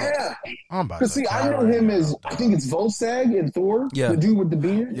show came out. Yeah. I'm about Because, see, I know him as, I think it's Volstagg in Thor. Yeah. The dude with the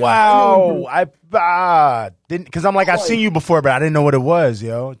beard. Wow. I didn't, because I'm like, I've seen you before, but I didn't know what it was,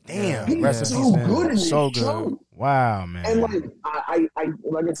 yo. Damn. He's so good in this so show. good. Wow, man. And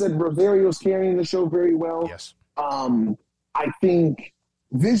like I said, Rosario's carrying the show very well. Yes. I think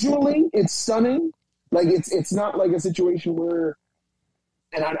visually it's stunning. Like it's not like a situation where,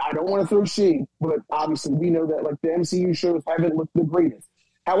 and I don't want to throw shade, but obviously we know that like the MCU shows haven't looked the greatest.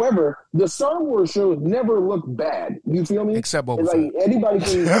 However, the Star Wars shows never look bad. You feel me? Except Boba like Fett. anybody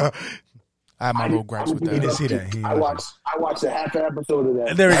can. I have my little gripes with that. He didn't see that. I watched a half episode of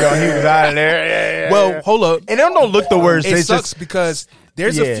that. There we go. He was out of there. Yeah, well, hold up. And them don't look the worst. It It's sucks just, because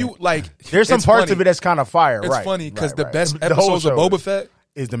there's a few, like... There's some parts funny. of it that's kind of fire, It's right. funny because the right. best The whole episodes of show Boba Fett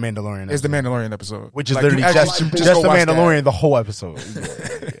is the Mandalorian is the Mandalorian episode. Which is like, literally just go the watch Mandalorian, that. the whole episode.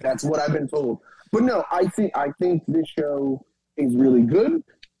 That's what I've been told. But no, I think this show is really good.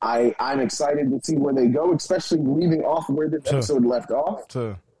 I'm excited to see where they go, especially leaving off where this episode left off.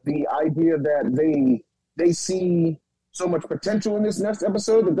 The idea that they see so much potential in this next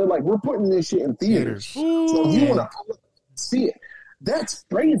episode that they're like, we're putting this shit in theaters. So if you want to see it, that's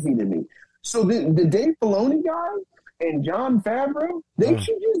crazy to me. So the Dave Filoni guy and Jon Favreau, they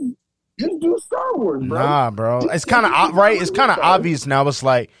should just do Star Wars, bro. Nah, bro. It's kind of right. It's kind of obvious now. It's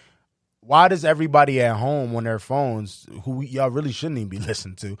like, why does everybody at home on their phones, who y'all really shouldn't even be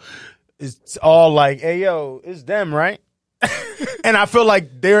listening to, it's all like, hey, yo, it's them, right? And I feel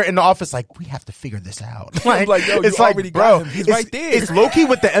like they're in the office like, we have to figure this out. Like, yo, it's like, bro, he's right there. It's low key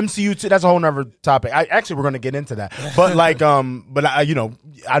with the MCU too. That's a whole nother topic. Actually, we're gonna get into that. But like, I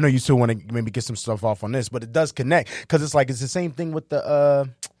know you still want to maybe get some stuff off on this, but it does connect because it's like it's the same thing with the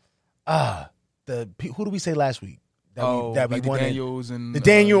who did we say last week? That we wanted. The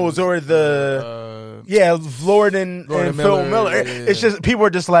Daniels or the Lord and Phil Miller. Yeah. It's just people are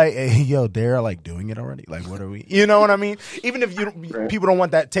just like, hey, yo, they're like doing it already. Like, what are we? You know what I mean? Even if people don't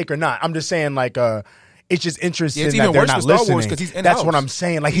want that take or not, I'm just saying like, it's just interesting it's that even they're worse not for Star listening. Wars 'cause he's in That's house. what I'm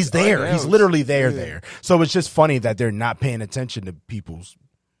saying. Like he's there. He's literally there. So it's just funny that they're not paying attention to people's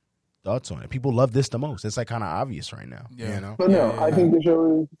thoughts on it. People love this the most. It's like kind of obvious right now. Yeah. You know? But no, I think the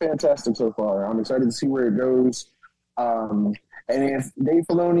show is fantastic so far. I'm excited to see where it goes. And if Dave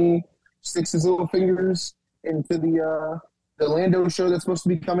Filoni sticks his little fingers into the Lando show that's supposed to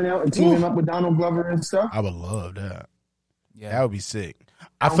be coming out and team him up with Donald Glover and stuff, I would love that. Yeah. That would be sick.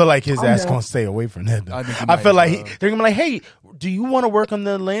 I feel like his ass gonna stay away from that. Though. I feel like they're gonna be like, "Hey, do you want to work on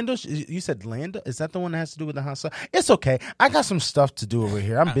the Lando? You said Lando? Is that the one that has to do with the house? It's okay. I got some stuff to do over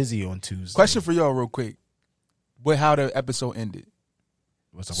here. I'm busy on Tuesday." Question for y'all, real quick: with how the episode ended.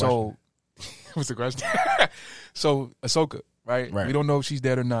 What's the question? What's the question? So AHSOKA, right? We don't know if she's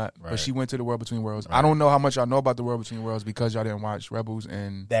dead or not, but she went to the World Between Worlds. I don't know how much y'all know about the World Between Worlds because y'all didn't watch Rebels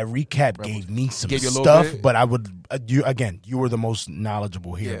and that recap gave me some gave you a little stuff, bit. but I would you were the most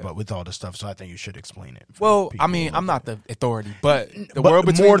knowledgeable here, but with all the stuff, so I think you should explain it. Well, I mean, I'm not the authority, but the World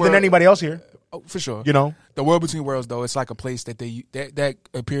Between more Worlds, than anybody else here. Oh, for sure. You know, the World Between Worlds though, it's like a place that that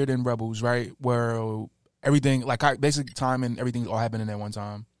appeared in Rebels, right? Where everything, like basically time and everything's all happening at one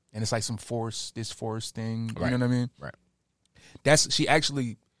time. And it's like some force thing. You know what I mean? Right. She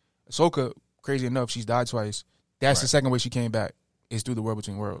actually, AHSOKA, crazy enough, she's died twice. That's the second way she came back, is through the World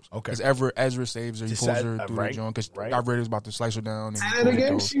Between Worlds. Okay. Because Ezra saves her, he pulls her through the joint, because I read it was about to slice her down. Say that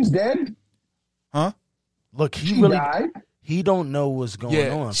again? She's dead? Huh? Look, she died? He don't know what's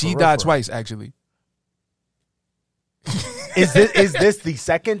going on. She died twice, actually. Is this the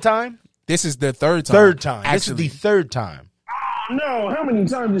second time? This is the third time. Third time. Actually. This is the third time. No, how many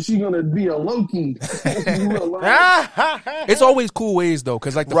times is she gonna be a Loki? It's always cool ways though,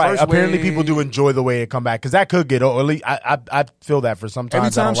 because like the first apparently way, people do enjoy the way it come back because that could get old. At least I feel that for some time.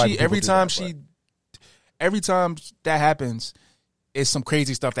 Every time that happens, it's some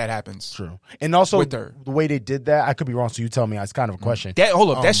crazy stuff that happens. True, and also with her. The way they did that, I could be wrong. So you tell me. It's kind of a question.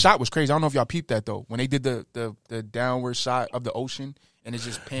 Hold up, that shot was crazy. I don't know if y'all peeped that though. When they did the downward shot of the ocean, and it's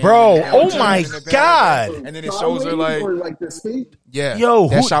just panning. Bro, oh my God. And then it shows her like the space. Yeah. Yo,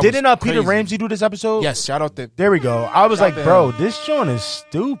 didn't Peter Ramsey do this episode? Yes, shout out to. There we go. I was like, bro, this joint is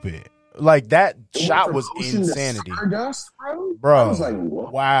stupid. Like, that shot was insanity. Stardust, bro. I was like,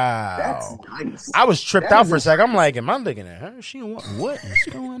 wow. That's nice. I was tripped out for a second. I'm like, am I looking at her? What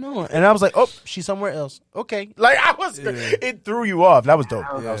is going on? And I was like, oh, she's somewhere else. Okay. Like, it threw you off. That was dope.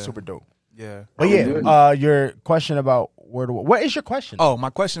 Yeah. That was super dope. Yeah. But yeah, your question about what is your question? Oh, my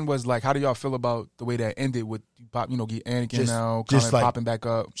question was like, how do y'all feel about the way that ended with get Anakin now kind of like popping back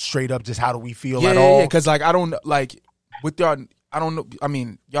up? Straight up, just how do we feel at all? Yeah, because like I don't like with y'all. I don't know. I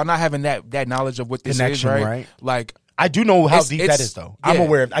mean, y'all not having that knowledge of what this connection, is, right? Like, I do know how deep that is, though. I'm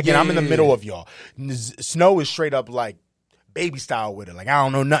aware of. Again, I'm in the middle of y'all. Snow is straight up like baby style with it. Like, I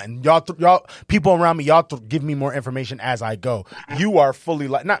don't know nothing. Y'all, people around me, y'all give me more information as I go. You are fully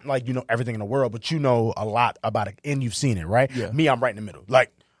like, not like you know everything in the world, but you know a lot about it, and you've seen it, right? Yeah. Me, I'm right in the middle.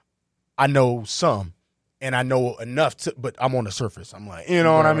 Like, I know some. And I know enough but I'm on the surface. I'm like, you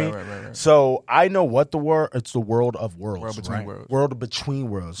know what I mean? Right. So I know what it's the world of worlds. World between worlds. World between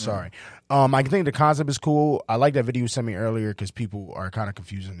worlds, sorry. I think the concept is cool. I like that video you sent me earlier because people are kind of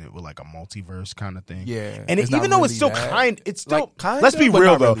confusing it with like a multiverse kind of thing. Yeah. And even though it's still it's still, like, kinda, let's be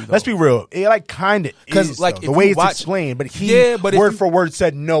real though. Really, let's be real. It like kind of is, like, the way it's explained, but he word for word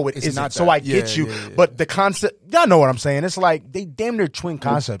said no, it isn't. Not so I get you. Yeah. But the concept, y'all know what I'm saying. It's like they damn near twin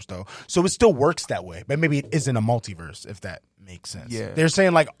concepts though. So it still works that way. But maybe it isn't a multiverse, if that makes sense. Yeah. They're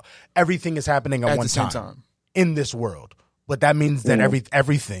saying like everything is happening at one time in this world. But that means that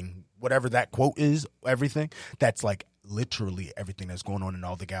everything, whatever that quote is, everything, that's like literally everything that's going on in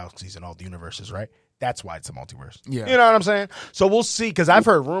all the galaxies and all the universes, right? That's why it's a multiverse. Yeah. You know what I'm saying? So we'll see, because I've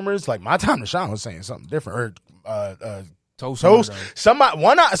heard rumors, like My Time to Shine was saying something different. Or Toast.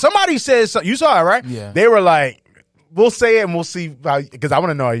 Somebody says, you saw it, right? Yeah. They were like, we'll say it and we'll see because I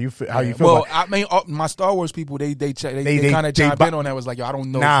want to know how you feel. Well, I mean, my Star Wars people, they kind of chimed in on that. Was like, yo, I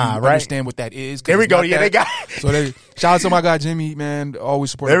don't know if you understand what that is. There we go. Yeah, they got. So shout out to my guy Jimmy, man,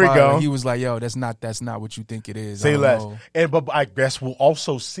 always supporting. There we go. He was like, yo, that's not what you think it is. Say less. But I guess we'll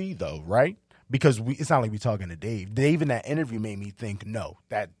also see though, right? Because it's not like we talking to Dave. Dave in that interview made me think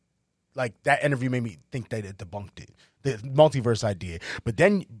that interview made me think that it debunked it. The multiverse idea. But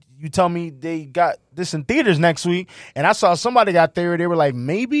then you tell me they got this in theaters next week, and I saw somebody got there, they were like,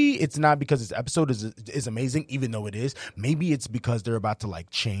 maybe it's not because this episode is amazing, even though it is. Maybe it's because they're about to like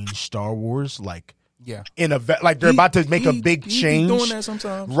change Star Wars, like in a like they're about to make a big change. He's doing that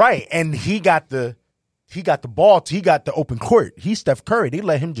sometimes. Right. And he got the ball, he got the open court. He's Steph Curry. They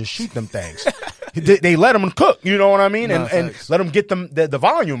let him just shoot them things. They let him cook, you know what I mean? And let him get them the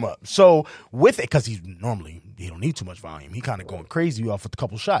volume up. So with it, because he don't need too much volume. He kind of going crazy off with a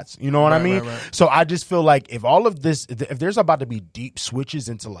couple shots. You know what I mean? Right. So I just feel like if all of this, if there's about to be deep switches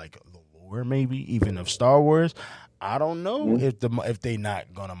into like the lore, maybe even of Star Wars, I don't know if they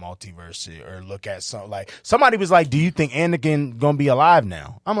not gonna multiverse it or look at something like somebody was like, do you think Anakin gonna be alive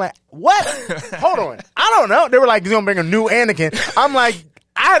now? I'm like, what? Hold on. I don't know. They were like, he's gonna bring a new Anakin. I'm like,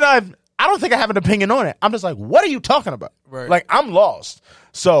 I don't think I have an opinion on it. I'm just like, what are you talking about? Right. Like, I'm lost.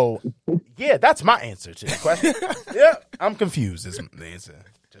 So, yeah, that's my answer to the question. Yeah, I'm confused is the answer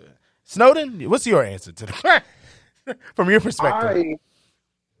to it. Snowden, what's your answer to the question? From your perspective?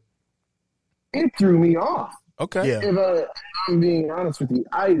 It threw me off. Okay. Yeah. If I'm being honest with you,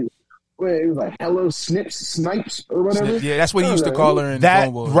 it was like hello snipes or whatever. Yeah, that's what he used to call her in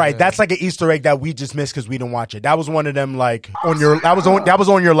that. Wars, right, that's like an Easter egg that we just missed because we didn't watch it. That was one of them like that was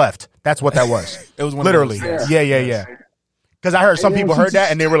on your left. That's what that was. It was one literally. Of those, yeah. Because I heard some people heard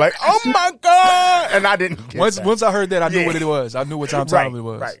that and they were like, "Oh my god!" And I didn't. Once I heard that, I knew what it was. I knew what time it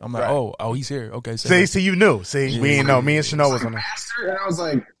was. Right, I'm like, oh, he's here. Okay. See, you knew. See, we didn't know. Me and Chanel was on there. And I was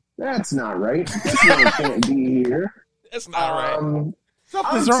like, "That's not right. This man can't be here. That's not right.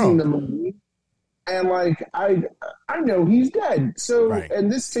 Something's I've wrong." Seen the movie, and like I know he's dead. So,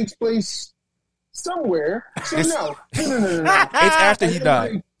 and this takes place somewhere. So no. It's after he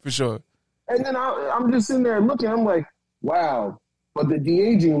died, for sure. And then I'm just sitting there looking. I'm like, wow, but the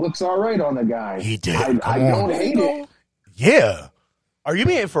de-aging looks all right on the guy. He did. I don't hate it. Yeah. Are you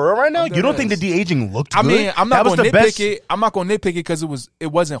being for real right now? You don't think the de-aging looked good? I mean, I'm not going to nitpick it. I'm not going to nitpick it because it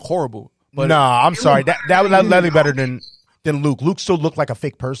wasn't horrible. But nah, I'm sorry. That was slightly better than Luke. Luke still looked like a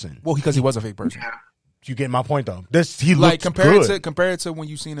fake person. Well, because he was a fake person. Yeah. You get my point though. He like looked good. Compared to when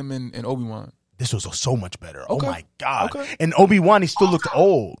you seen him in Obi-Wan. This was so much better. Okay. Oh my god! Okay. And Obi-Wan, he still looked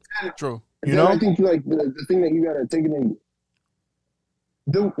old. True. You know, I think like the thing that you got to take it in.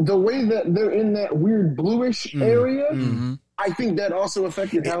 The way that they're in that weird bluish area, I think that also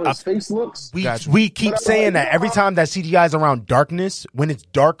affected how his face looks. We keep saying that every time that CGI is around darkness, when it's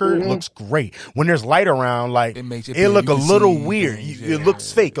darker, it looks great. When there's light around, like it look a little weird. It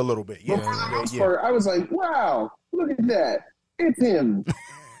looks fake a little bit. Yeah. But for the most part, I was like, wow, look at that. It's him.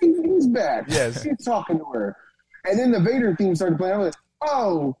 He's back. Yes. He's talking to her. And then the Vader theme started playing. I was like,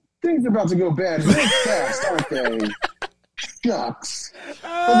 oh, things are about to go bad real fast, aren't they? Shucks.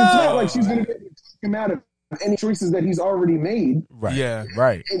 But it's not like she's going to take him out of any choices that he's already made. Right. Yeah.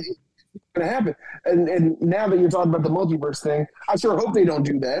 Right. It's going to happen. And now that you're talking about the multiverse thing, I sure hope they don't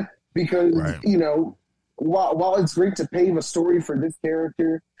do that because, you know, while it's great to pave a story for this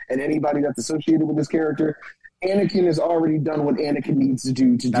character and anybody that's associated with this character, Anakin has already done what Anakin needs to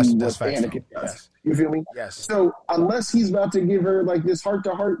do what Anakin does. Yes. You feel me? Yes. So unless he's about to give her like this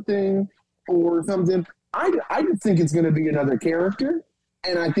heart-to-heart thing or something, I just think it's going to be another character.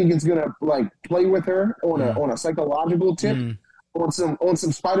 And I think it's gonna like play with her on a psychological tip, on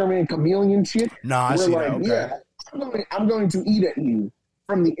some Spider-Man chameleon shit. Nah, I see that. Okay. Yeah, I'm going to eat at you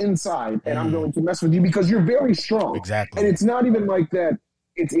from the inside, and I'm going to mess with you because you're very strong. Exactly. And it's not even like that.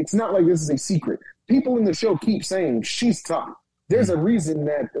 It's not like this is a secret. People in the show keep saying she's tough. There's a reason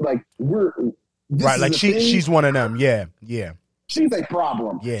that like she's one of them. Yeah, yeah. She's a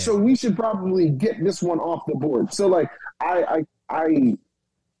problem. Yeah. So we should probably get this one off the board. So like I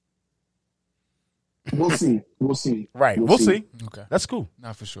We'll see. Right. We'll see. Okay. That's cool.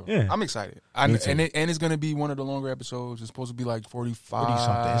 Not for sure. Yeah. I'm excited. And it's going to be one of the longer episodes. It's supposed to be like 45. 40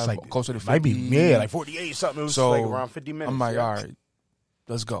 something. It's like closer to 50. Might be, like 48 something. It was like around 50 minutes. I'm like, all right,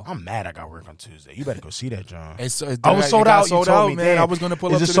 let's go. I'm mad I got work on Tuesday. You better go see that, John. I was sold out. Sold out, man. I was going to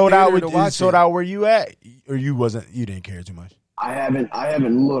pull up to the sold out theater to watch it. Sold out where you at? Or you didn't care too much? I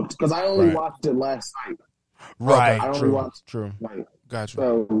haven't looked because I only watched it last night. Right. I only watched true. Night. Gotcha.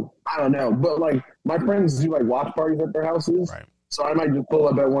 So I don't know, but like my friends do like watch parties at their houses, right? So I might just pull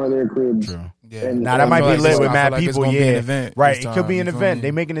up at one of their cribs. True. Yeah. Now that might be lit with mad people. Yeah, right. It could be an event. Me?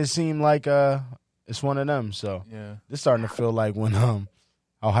 They making it seem like it's one of them. So yeah, it's starting to feel like when how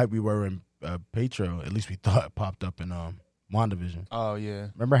hype we were in Patro. At least we thought it popped up in WandaVision. Oh yeah.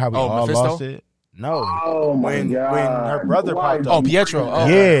 Remember how we all Mephisto? Lost it? No. Oh my God. When her brother popped up. Oh, Pietro. Oh,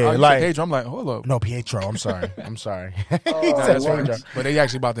 yeah, like Pedro. I'm like, hold up. No, Pietro. I'm sorry. That's Pedro. But they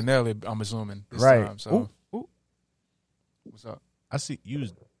actually about to nail it. I'm assuming this time. So, what's up? I see you.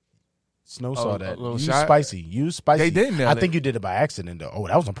 Snow saw that. You spicy. They did nail it. I think you did it by accident though. Oh,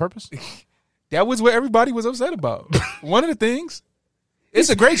 that was on purpose. That was what everybody was upset about. One of the things. It's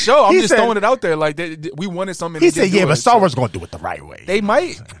a great show. I'm just throwing it out there. Like we wanted something. He said, "Yeah, but Star Wars going to do it the right way." They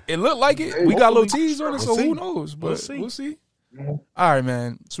might. It looked like it. We got little teas on it, so who knows? But we'll see. All right,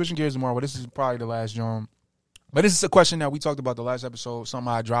 man. Switching gears tomorrow. This is probably the last John. But this is a question that we talked about the last episode.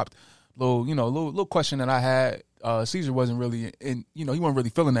 Something I dropped. Little question that I had. Caesar wasn't really he wasn't really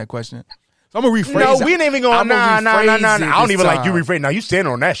feeling that question. So I'm gonna rephrase. No, we ain't even going. Nah. I don't even like you rephrase. Now you stand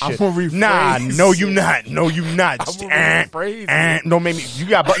on that shit. I'm gonna rephrase. Nah, no, you not. No, you not. I'm gonna rephrase. Don't make me. You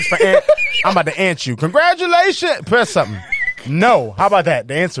got buttons for ant. I'm about to ant you. Congratulations. Press something. No. How about that?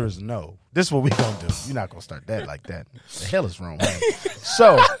 The answer is no. This is what we gonna do. You're not gonna start that like that. The hell is wrong, man?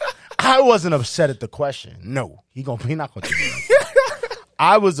 So I wasn't upset at the question. No, he not gonna do that.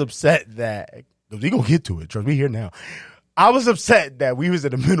 I was upset that we gonna get to it. Trust me, here now. I was upset that we was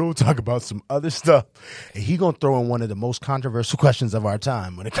in the middle talking about some other stuff, and he gonna throw in one of the most controversial questions of our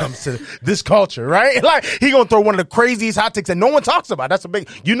time when it comes to this culture, right? Like he gonna throw one of the craziest hot takes that no one talks about. That's a big,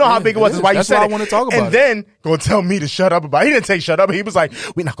 how big it was. That's why you said I it. want to talk about. And then gonna tell me to shut up about it. He didn't say shut up. He was like,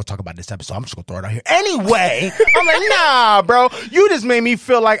 "We're not gonna talk about this episode. I'm just gonna throw it out here anyway." I'm like, "Nah, bro. You just made me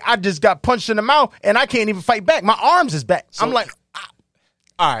feel like I just got punched in the mouth and I can't even fight back. My arms is back." So, I'm like.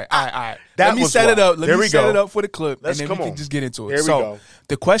 All right. Let me set it up. Let me set it up for the clip, and then we can just get into it. Here we go.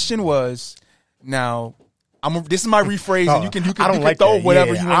 The question was, now, this is my rephrase, and you can like throw that.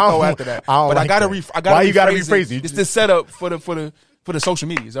 whatever you want to throw after that. But I gotta Why you gotta rephrase it? It's the setup for the social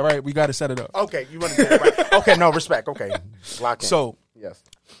medias. All right, we gotta set it up. Okay, you want to get it right? Okay, no respect. Okay, lock in. So yes,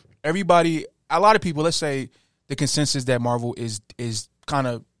 everybody, a lot of people. Let's say the consensus that Marvel is kind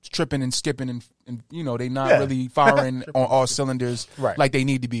of tripping and skipping and they not really firing on all cylinders like they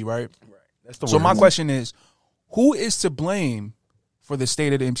need to be, right? That's the so my question is, who is to blame for the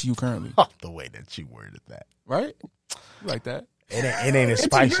state of the MCU currently? The way that you worded that. Right? You like that? It ain't as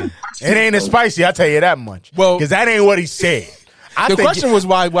spicy. It ain't as spicy, I'll tell you that much. Well, because that ain't what he said. The question was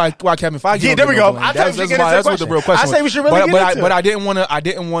why Kevin Feige? Yeah, there we go. That's what the real question. I say we should really get into it. But I didn't want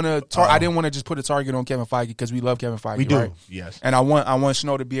to just put a target on Kevin Feige because we love Kevin Feige. We do, right? yes. And I want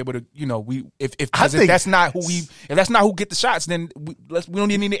Snow to be able to, if that's not who get the shots, then we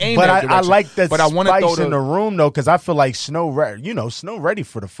don't even need to aim. But that I like that. But I want to spice in the room though, because I feel like Snow ready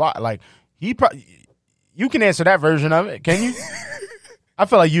for the fight. Like he probably. You can answer that version of it, can you? I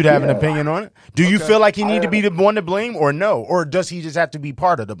feel like you'd have an opinion on it. Do you feel like he need to be the one to blame or no? Or does he just have to be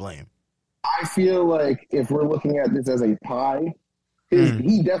part of the blame? I feel like if we're looking at this as a pie,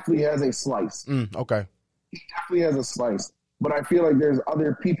 he definitely has a slice. Okay. He definitely has a slice. But I feel like there's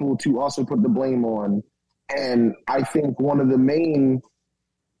other people to also put the blame on. And I think one of the main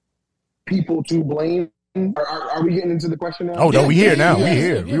people to blame. Are we getting into the question now? Oh, no, we here now. We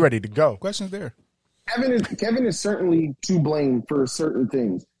here. We ready to go. Questions there. Kevin is certainly to blame for certain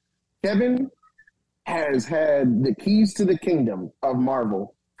things. Kevin has had the keys to the kingdom of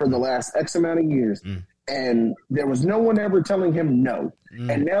Marvel for the last X amount of years, and there was no one ever telling him no.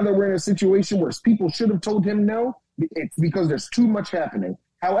 And now that we're in a situation where people should have told him no, it's because there's too much happening.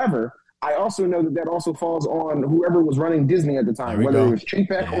 However, I also know that also falls on whoever was running Disney at the time, whether it was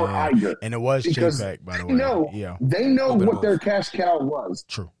Chapek or Iger. And it was Chapek, by the way. They know what their cash cow was.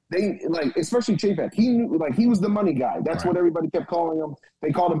 True. They especially Chapek. He knew, he was the money guy. That's what everybody kept calling him.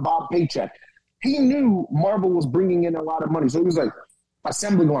 They called him Bob Paycheck. He knew Marvel was bringing in a lot of money, so he was like,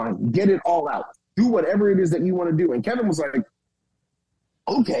 assembly line, get it all out, do whatever it is that you want to do. And Kevin was like,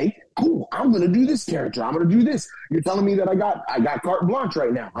 okay, cool. I'm going to do this character. I'm going to do this. You're telling me that I got carte blanche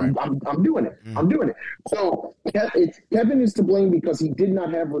right now. I'm doing it. I'm doing it. So Kevin is to blame because he did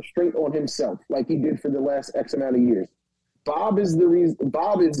not have restraint on himself like he did for the last X amount of years. Bob is the reason.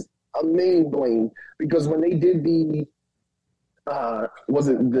 Bob is a main blame because when they did the was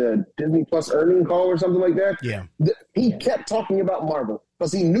it the Disney Plus earning call or something like that? Yeah. He kept talking about Marvel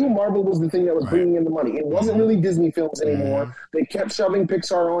because he knew Marvel was the thing that was bringing in the money. It wasn't really Disney films anymore. They kept shoving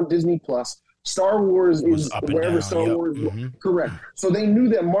Pixar on Disney Plus. Star Wars is wherever Star Wars correct. So they knew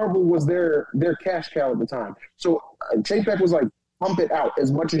that Marvel was their cash cow at the time. So Chapek was like, pump it out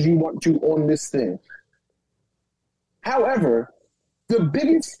as much as you want to on this thing. However, the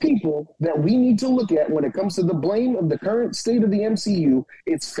biggest people that we need to look at when it comes to the blame of the current state of the MCU,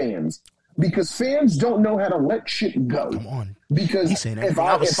 it's fans. Because fans don't know how to let shit go. Come on. Because if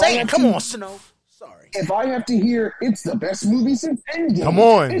I have to hear it's the best movie since Endgame. Come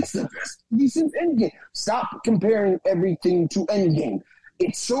on. It's the best movie since Endgame. Stop comparing everything to Endgame.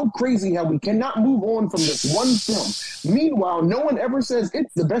 It's so crazy how we cannot move on from this one film. Meanwhile, no one ever says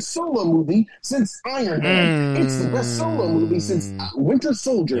it's the best solo movie since Iron Man. It's the best solo movie since Winter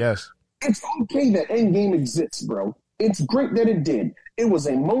Soldier. Yes. It's okay that Endgame exists, bro. It's great that it did. It was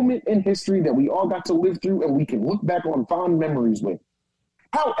a moment in history that we all got to live through and we can look back on fond memories with.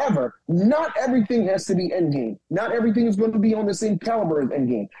 However, not everything has to be Endgame. Not everything is going to be on the same caliber as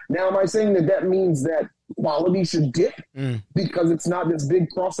Endgame. Now, am I saying that means that quality should dip because it's not this big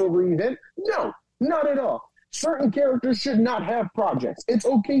crossover event? No, not at all. Certain characters should not have projects. It's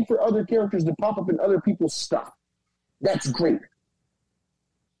okay for other characters to pop up in other people's stuff. That's great.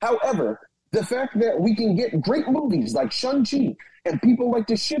 However, the fact that we can get great movies like Shang-Chi, and people like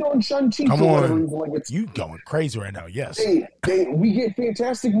to shit on Shang-Chi for whatever reason. Like you going crazy right now, yes. We get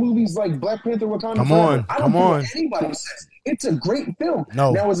fantastic movies like Black Panther, Wakanda Come Forever. on, I don't care what anybody says. It's a great film.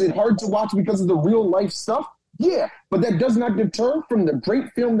 No. Now, is it hard to watch because of the real life stuff? Yeah, but that does not deter from the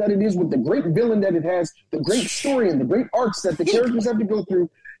great film that it is with the great villain that it has, the great story and the great arcs that the characters have to go through.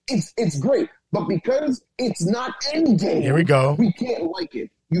 It's great. But because it's not Endgame, here we go. We can't like it.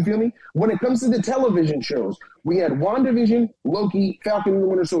 You feel me? When it comes to the television shows, we had WandaVision, Loki, Falcon and the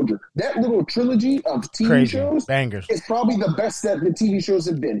Winter Soldier. That little trilogy of TV shows bangers is probably the best that the TV shows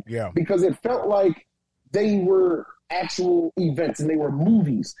have been. Yeah. Because it felt like they were actual events and they were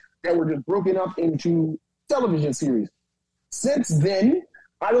movies that were just broken up into television series. Since then,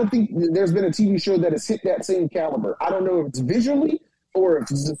 I don't think there's been a TV show that has hit that same caliber. I don't know if it's visually or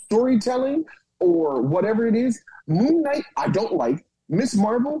if it's the storytelling or whatever it is. Moon Knight, I don't like. Miss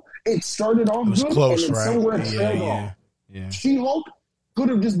Marvel, it started off good close, and then somewhere it trailed off. Yeah. She-Hulk could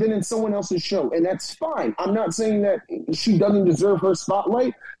have just been in someone else's show, and that's fine. I'm not saying that she doesn't deserve her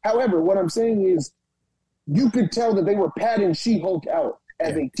spotlight. However, what I'm saying is you could tell that they were padding She-Hulk out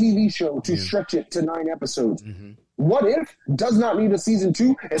as a TV show to stretch it to 9 episodes. What If does not need a season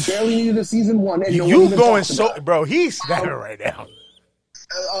 2 and barely needed a season 1. And you going so, bro? He's snapping right now.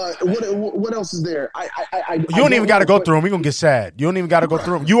 What else is there? You don't even got to go through them. We're going to get sad. You don't even got to go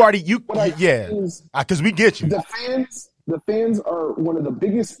through them. You already, because we get you. The fans are one of the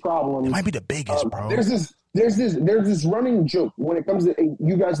biggest problems. It might be the biggest, bro. There's there's this running joke when it comes to,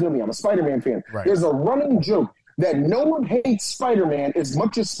 you guys know me, I'm a Spider-Man fan. Right. There's a running joke that no one hates Spider-Man as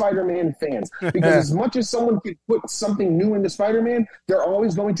much as Spider-Man fans. Because as much as someone could put something new into Spider-Man, they're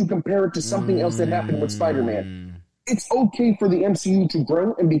always going to compare it to something else that happened with Spider-Man. It's okay for the MCU to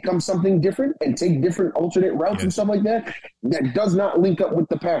grow and become something different and take different alternate routes and stuff like that does not link up with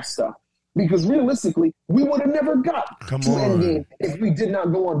the past stuff. Because realistically, we would have never got to Endgame if we did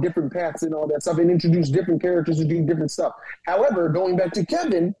not go on different paths and all that stuff and introduce different characters and do different stuff. However, going back to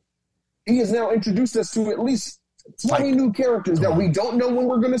Kevin, he has now introduced us to at least 20 new characters that we don't know when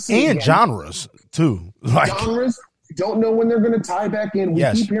we're going to see. And genres, too. Genres, we don't know when they're going to tie back in. We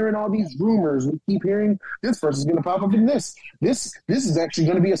keep hearing all these rumors. We keep hearing this person's going to pop up in this. This is actually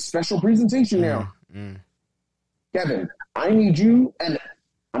going to be a special presentation now. Kevin, I need you, and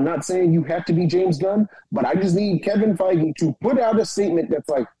I'm not saying you have to be James Gunn, but I just need Kevin Feige to put out a statement that's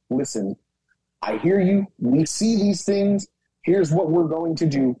like, listen, I hear you. We see these things. Here's what we're going to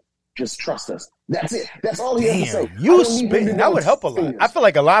do. Just trust us. That's it. That's all he has to say. You spit. That would help a lot. I feel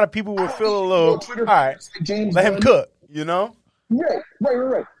like a lot of people would feel a little, all right, let him cook, you know?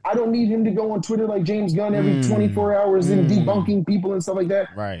 Right. I don't need him to go on Twitter like James Gunn every 24 hours and debunking people and stuff like that.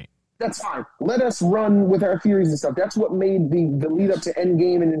 Right. That's fine. Let us run with our theories and stuff. That's what made the lead up to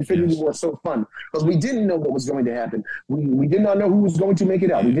Endgame and Infinity War so fun, because we didn't know what was going to happen. We did not know who was going to make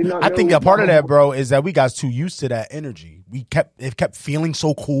it out. We did not. I think a part of that, bro, is that we got too used to that energy. It kept feeling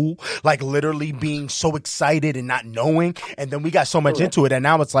so cool, like literally being so excited and not knowing, and then we got so much into it, and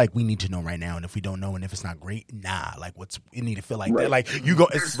now it's like we need to know right now, and if we don't know, and if it's not great, like we need to feel like that. Like you go,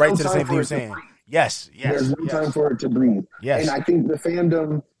 it's right to the same thing you're saying. Yes. There's no time for it to breathe. Yes, and I think the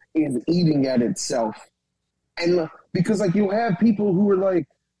fandom is eating at itself. And because like you'll have people who are like,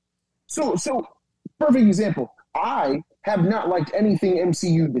 so perfect example. I have not liked anything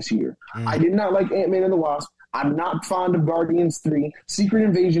MCU this year. I did not like Ant-Man and the Wasp. I'm not fond of Guardians 3. Secret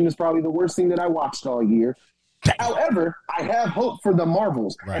Invasion is probably the worst thing that I watched all year. However, I have hope for the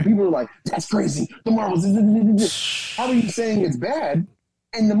Marvels. Right. And people are like, that's crazy. The Marvels. How are you saying it's bad?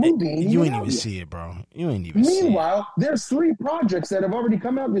 And the movie, you ain't even see it, bro. You ain't even see it. Meanwhile, there's 3 projects that have already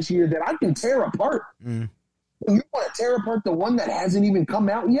come out this year that I can tear apart. You want to tear apart the one that hasn't even come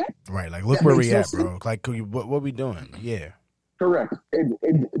out yet? Right, like look where we at, bro. Like what we doing? Yeah. Correct.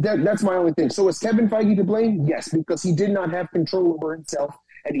 That's my only thing. So is Kevin Feige to blame? Yes, because he did not have control over himself,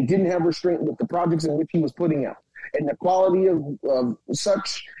 and he didn't have restraint with the projects in which he was putting out. And the quality of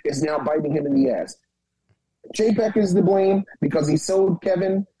such is now biting him in the ass. JPEG is to blame because he sold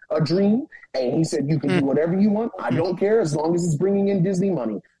Kevin a dream, and he said, you can do whatever you want. I don't care as long as it's bringing in Disney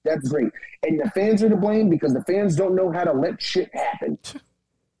money. That's great. And the fans are to blame because the fans don't know how to let shit happen.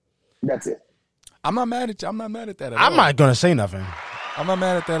 That's it. I'm not mad at that at all. I'm not going to say nothing. I'm not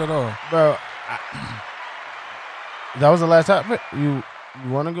mad at that at all. Bro, that was the last time. You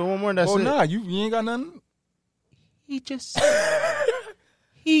want to go one more? That's it. Nah, you ain't got nothing? He just...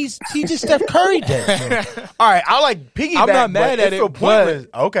 He just Steph Curry did. All right, I like piggyback. I'm not mad at it, but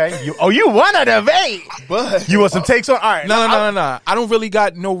okay. You want to debate, but you want some takes on? All right, no. I don't really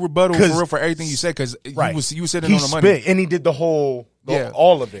got no rebuttal for everything you said because you said it on the money. Spit, and he did the whole,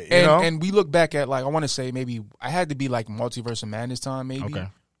 all of it. You know? And we look back at like I want to say maybe I had to be like Multiverse of Madness time maybe,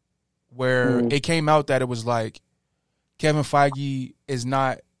 where it came out that it was like Kevin Feige is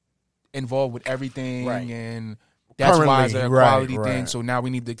not involved with everything and. That's why it's a quality thing. So now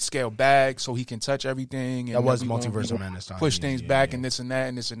we need to scale back so he can touch everything. And that was Multiverse of Madness time. Push things back and this and that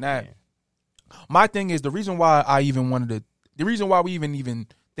and this and that. Yeah. My thing is the reason why we even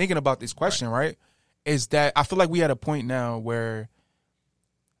thinking about this question, right, is that I feel like we at a point now where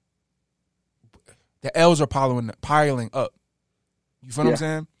the L's are piling up. You feel what I'm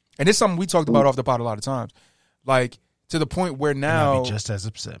saying? And it's something we talked about off the pod a lot of times. Like to the point where now just as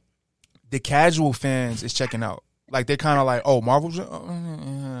upset. The casual fans is checking out. Like they're kind of like, oh, Marvel's.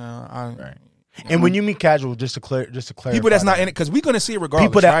 Right. And when you mean casual, just to clarify, people that's not in it because we're gonna see it regardless.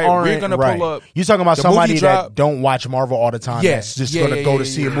 People that aren't, we're gonna pull up. You talking about somebody that don't watch Marvel all the time? Yes, that's just gonna go to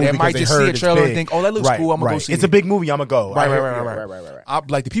see a movie. They might just see a trailer and think, oh, that looks cool. I'm gonna go see it. It's a big movie. I'm gonna go. Right.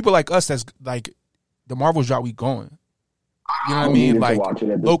 Like the people like us, that's like the Marvels drop, we going. You know what I mean? Like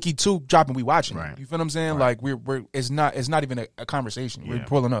Loki 2 dropping, we watching. Right. You feel what I'm saying? Like we're it's not even a conversation. We're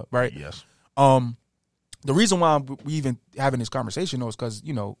pulling up, right? Yes. The reason why we even having this conversation though is because,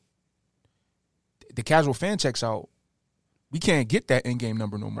 you know, the casual fan checks out, we can't get that in-game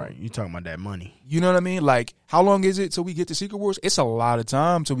number no more. Right. You talking about that money. You know what I mean? Like, how long is it till we get to Secret Wars? It's a lot of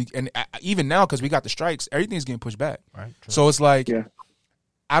time till and even now, because we got the strikes, everything's getting pushed back. Right. True. So it's like,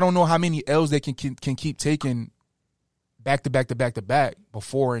 I don't know how many L's they can keep taking back to back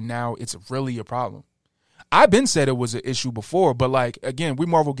before and now it's really a problem. I've been said it was an issue before, but like again, we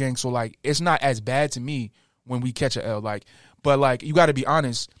Marvel gang, so like it's not as bad to me when we catch a L. Like, but like you got to be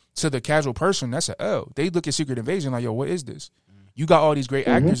honest, to the casual person, that's a L. They look at Secret Invasion like, yo, what is this? You got all these great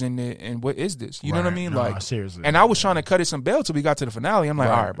actors in there, and what is this? You know what I mean? No, like, seriously. And I was trying to cut it some bail till we got to the finale. I'm like,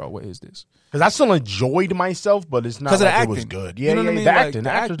 all right, bro, what is this? Because I still enjoyed myself, but it's not like it was good. Yeah, you know what I mean? The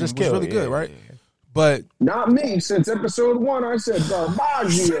acting just killed. Was really good, right? Yeah. But not me. Since episode 1, I said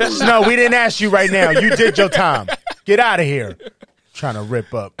Garbaggio. No, we didn't ask you right now. You did your time. Get out of here. Trying to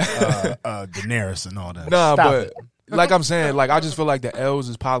rip up Daenerys and all that. Nah, Stop but it. like I'm saying, like I just feel like the L's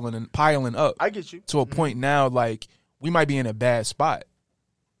is piling up. I get you. To a point now, like we might be in a bad spot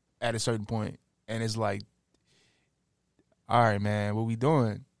at a certain point, and it's like, all right, man, what we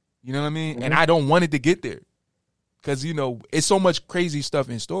doing? You know what I mean? Mm-hmm. And I don't want it to get there because you know it's so much crazy stuff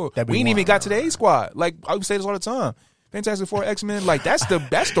in store. We ain't even got to the A Squad. Like I would say this all the time. Fantastic Four, X-Men, like that's the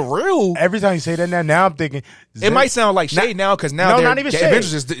real. Every time you say that now I'm thinking it might sound like shade now because now not even shade.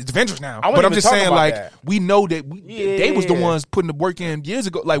 Avengers is the Avengers now. But I'm just saying like that. We know that they was the ones putting the work in years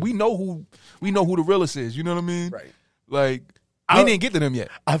ago. Like we know who the realest is. You know what I mean? Right. Like we didn't get to them yet.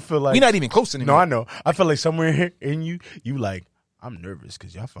 I feel like we're not even close to them. No, I know. I feel like somewhere in you like. I'm nervous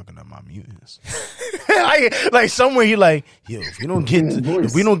because y'all fucking up my mutants. like somewhere you like, yo, if we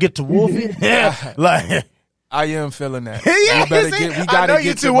don't get to Wolfie, like I am feeling that. Yeah, we gotta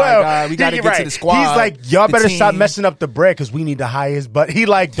get to well. My guy. We gotta get to the squad. He's like, y'all better stop messing up the bread because we need the highest. But he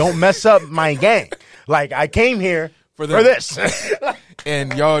like, don't mess up my gang. Like I came here for this.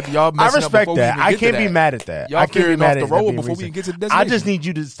 And y'all messing up. I respect that. I can't be mad at that. Y'all I can't be mad off the roll before we get to the destination. I just need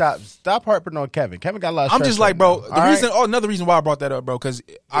you to stop harping on Kevin. Kevin got a lot of stress. I'm just like, bro, another reason why I brought that up, bro, because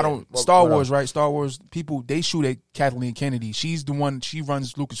Star Wars, right? Star Wars people, they shoot at Kathleen Kennedy. She's the one, she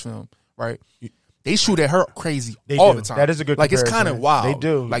runs Lucasfilm, right? They shoot at her crazy all the time. That is a good comparison. It's kind of wild. They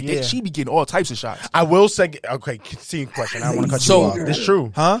do. Like, she be getting all types of shots. I will say, okay, see question. I don't want to cut you off. It's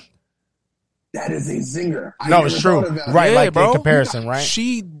true. Huh? That is a zinger. No, it's true. Right, like bro. In comparison, right?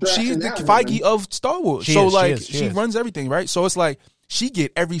 She's the Feige of Star Wars. She runs everything, right? So it's like she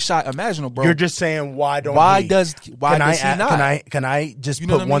get every shot imaginable, bro. You're just saying why does he not? Can I just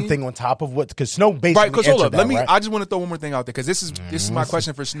put one thing on top of what? Because Snow basically right. Because hold up, right? I just want to throw one more thing out there because this is my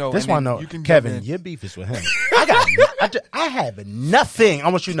question for Snow. This one, no, Kevin, your beef is with him. I have nothing. I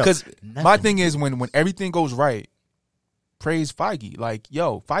want you to know because my thing is when everything goes right. Praise Feige. Like,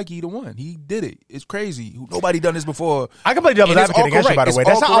 yo, Feige the one. He did it. It's crazy. Nobody done this before. I can play devil's advocate against you, by the way.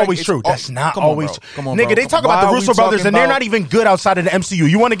 That's not always true. That's not always true. Come on, nigga, they talk about the Russo brothers, and they're not even good outside of the MCU.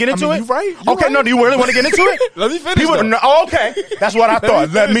 You want to get into it? You right. Okay, no, do you really want to get into it? Let me finish. Okay. That's what I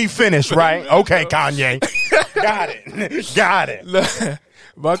thought. Let me finish, right? Okay, Kanye. Got it.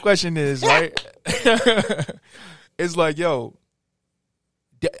 My question is, right? It's like, yo,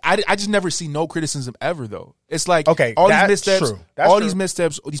 I just never see no criticism ever though. It's like all these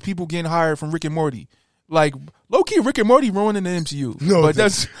missteps, these people getting hired from Rick and Morty. Like low key, Rick and Morty ruining the MCU. No, but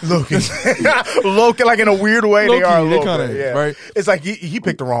that's low key, like in a weird way. They are right. It's like he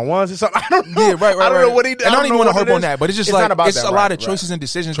picked the wrong ones or something. I don't know. Yeah, right. I don't know what he did. And I don't even want to harp on that, but it's just like it's a lot of choices right. and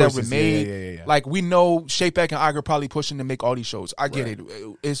decisions that were made. Yeah. Like we know Shapek and Iger probably pushing to make all these shows. I get it.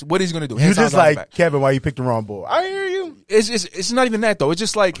 It's what he's gonna do. You just like Kevin, why you picked the wrong boy? I hear you. It's not even that though. It's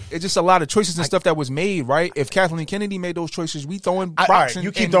just a lot of choices and stuff that was made. Right. If Kathleen Kennedy made those choices, we throwing rocks.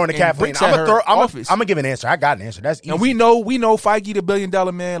 You keep throwing the Kathleen. I'm gonna give an answer. I got an answer. That's easy. And we know Feige the $1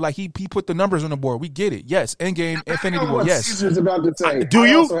 billion man. Like he put the numbers on the board. We get it. Yes. Endgame, Infinity War. Yes. Caesar's about to say. Do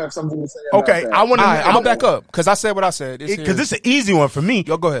you? I also have something to say about okay. that. I want to. I'm gonna back up because I said what I said. Because this is an easy one for me.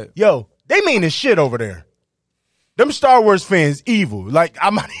 Yo, go ahead. Yo, they mean this shit over there. Them Star Wars fans evil. Like I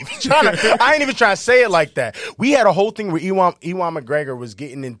ain't even trying to say it like that. We had a whole thing where Ewan McGregor was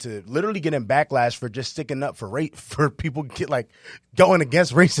getting backlash for just sticking up for people going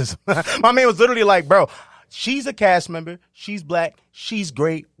against racism. My man was literally like, bro, she's a cast member. She's black. She's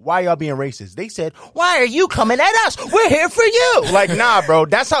great. Why y'all being racist? They said, why are you coming at us? We're here for you. Like, nah, bro.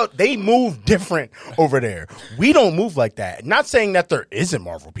 That's how they move different over there. We don't move like that. Not saying that there isn't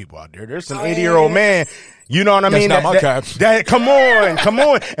Marvel people out there. There's some 80-year-old man. You know what I mean? That's not my cap. Come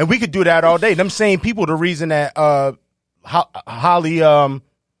on. And we could do that all day. Them same people, the reason that Holly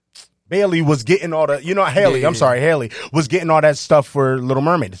Bailey was getting all the, Haley was getting all that stuff for Little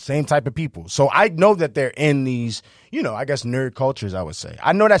Mermaid, the same type of people. So I know that they're in these, I guess nerd cultures, I would say.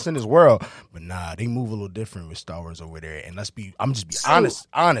 I know that's in this world, but nah, they move a little different with Star Wars over there. And I'm just be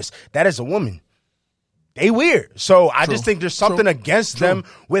honest. That is a woman. They weird. So I just think there's something against them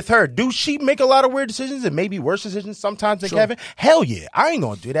with her. Do she make a lot of weird decisions and maybe worse decisions sometimes than Kevin? Hell yeah. I ain't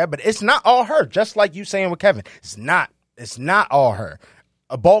going to do that, but it's not all her. Just like you saying with Kevin. It's not all her.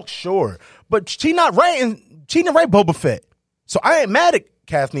 A bulk, sure. But she not write Boba Fett. So I ain't mad at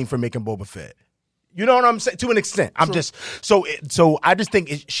Kathleen for making Boba Fett. You know what I'm saying? To an extent. I'm just so I just think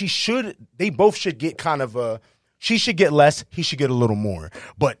they both should get kind of she should get less, he should get a little more.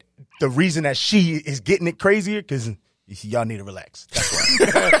 But the reason that she is getting it crazier, because y'all need to relax.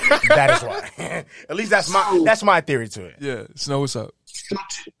 That's why. That is why. At least that's my theory to it. Yeah. Snow, what's up?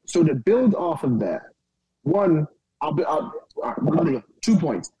 So to build off of that, one, I'll 2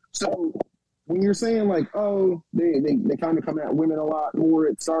 points. So when you're saying like, oh, they kind of come at women a lot more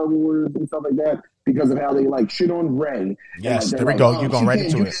at Star Wars and stuff like that because of how they like shit on Rey. Yes, there we go. You're going right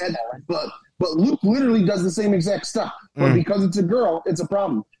into it. But Luke literally does the same exact stuff. But because it's a girl, it's a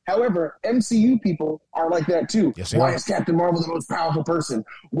problem. However, MCU people are like that too. Yes, why is Captain Marvel the most powerful person?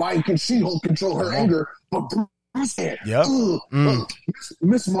 Why can She-Hulk control her anger, but Bruce can't? Yeah.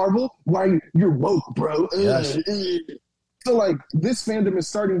 Miss Marvel, why you're woke, bro? Yes. So like this fandom is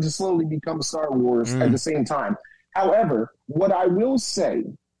starting to slowly become Star Wars at the same time. However, what I will say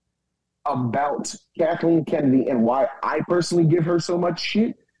about Kathleen Kennedy and why I personally give her so much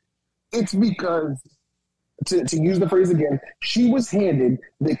shit, it's because, to use the phrase again, she was handed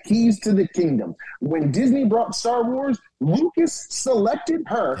the keys to the kingdom. When Disney brought Star Wars, Lucas selected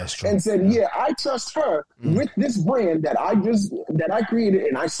her and said, yeah, I trust her with this brand that I created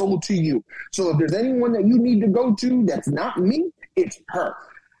and I sold to you. So if there's anyone that you need to go to that's not me, it's her.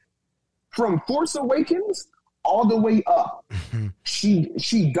 From Force Awakens all the way up,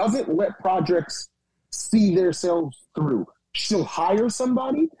 she doesn't let projects see themselves through. She'll hire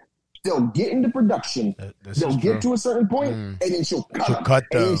somebody, they'll get into production, they'll get to a certain point, and then she'll cut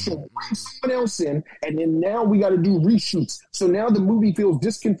them. And then she'll bring someone else in, and then now we got to do reshoots. So now the movie feels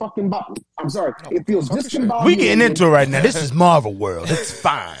it feels discombobulated. We getting into it right now. This is Marvel world. It's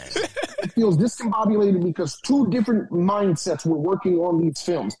fine. It feels discombobulated because two different mindsets were working on these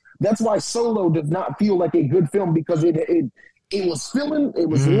films. That's why Solo does not feel like a good film, because it was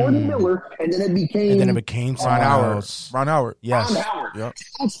Lord and Miller, and then it became Ron Howard. Yes. Ron Howard. Yep.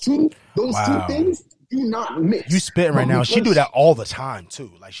 Those two things do not mix. You spitting right now. She do that all the time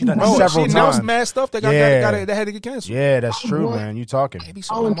too. Like she done several times. She announced mad stuff that had to get canceled. Yeah, that's true, man. You talking?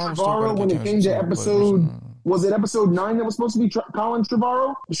 Colin Trevorrow, when it came to episode 9 that was supposed to be Colin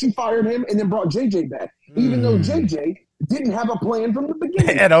Trevorrow? She fired him and then brought JJ back, even though JJ didn't have a plan from the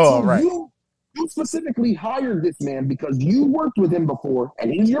beginning at all. So right. You specifically hired this man because you worked with him before,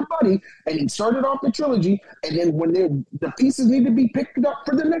 and he's your buddy, and he started off the trilogy, and then when the pieces need to be picked up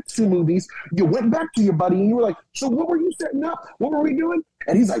for the next two movies, you went back to your buddy, and you were like, so what were you setting up? What were we doing?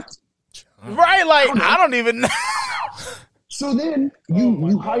 And he's like... Right, like, I don't even know. So then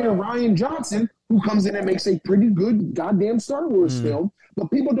you hire Rian Johnson, who comes in and makes a pretty good goddamn Star Wars film,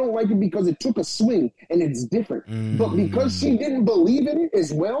 but people don't like it because it took a swing, and it's different. But because she didn't believe in it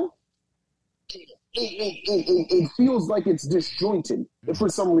as well, it feels like it's disjointed for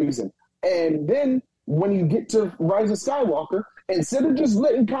some reason. And then when you get to Rise of Skywalker, instead of just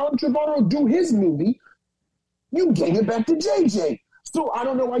letting Colin Trevorrow do his movie, you gave it back to JJ. So I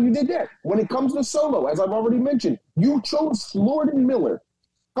don't know why you did that. When it comes to Solo, as I've already mentioned, you chose Lord and Miller,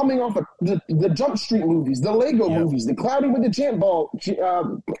 coming off of the Jump Street movies, the Lego movies, the Cloudy with the Champ Ball.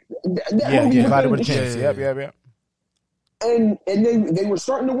 Cloudy with the Champ. Yep. And they were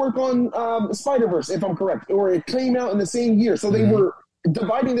starting to work on Spider-Verse, if I'm correct, or it came out in the same year. So they were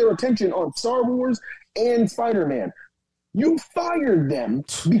dividing their attention on Star Wars and Spider-Man. You fired them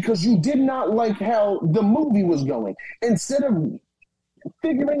because you did not like how the movie was going. Instead of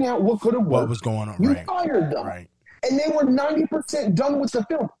figuring out what could have worked, what was going on, you fired them. Right. And they were 90% done with the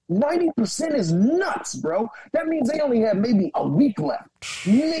film. 90% is nuts, bro. That means they only have maybe a week left.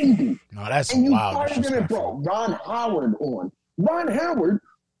 Maybe. No, that's and you wild. fired them and brought Ron Howard on. Ron Howard,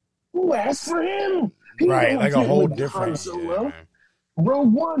 who asked for him? Right, like a whole different.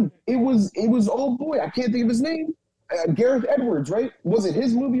 Rogue One, it was old boy. I can't think of his name. Gareth Edwards, right? Was it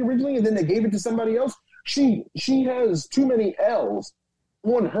his movie originally, and then they gave it to somebody else? She has too many L's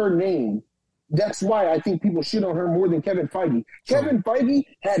on her name. That's why I think people shit on her more than Kevin Feige. Kevin Feige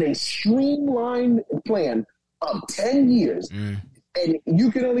had a streamlined plan of 10 years. And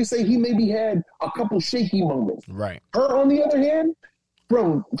you can only say he maybe had a couple shaky moments. Right. Her, on the other hand,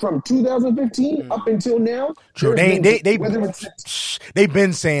 from 2015 up until now, true. They've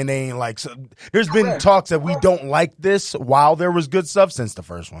been saying they ain't like. So, there's been talks that we don't like this while there was good stuff since the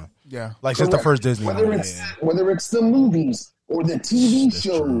first one. Yeah, like since the first Disney. Whether it's the movies or the TV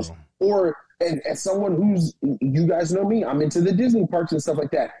shows or. And as someone who's, you guys know me, I'm into the Disney parks and stuff like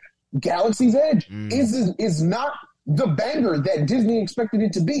that. Galaxy's Edge is not the banger that Disney expected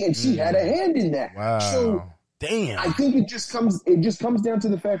it to be, and she had a hand in that. Wow. So Damn. I think it just comes down to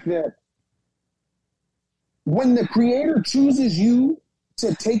the fact that when the creator chooses you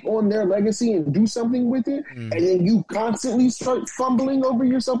to take on their legacy and do something with it, and then you constantly start fumbling over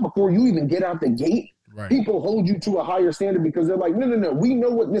yourself before you even get out the gate, people hold you to a higher standard because they're like, no, we know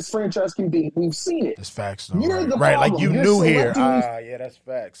what this franchise can be. We've seen it. That's facts, though. You're the right, problem. like you You're knew here. selecting That's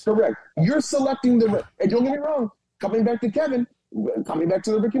facts. Correct. You're selecting and don't get me wrong, coming back to Kevin, coming back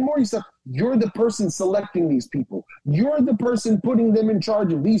to the Rick and Morty stuff, you're the person selecting these people. You're the person putting them in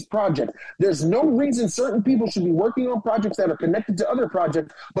charge of these projects. There's no reason certain people should be working on projects that are connected to other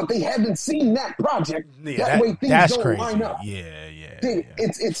projects, but they haven't seen that project. Yeah, that way things don't crazy. line up. Yeah.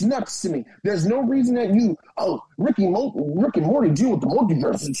 It's nuts to me. There's no reason that Rick and Morty deal with the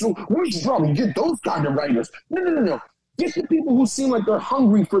multiverse, so we should probably get those kind of writers. No. Get the people who seem like they're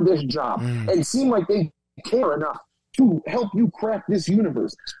hungry for this job and seem like they care enough to help you craft this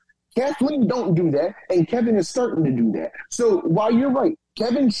universe. Kathleen don't do that, and Kevin is starting to do that. So while you're right,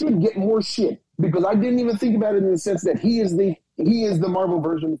 Kevin should get more shit, because I didn't even think about it in the sense that he is the Marvel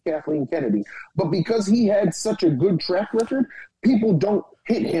version of Kathleen Kennedy. But because he had such a good track record, people don't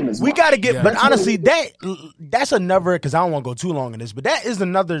hit him as much. We got to get, but honestly, that's another, because I don't want to go too long in this, but that is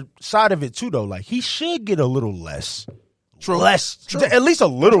another side of it too, though. Like, he should get a little less. True. At least a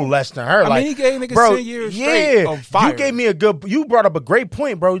little less than her. I mean, he gave niggas 10 years straight of fire. You brought up a great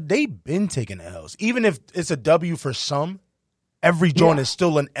point, bro. They've been taking the L's. Even if it's a W for some, every joint is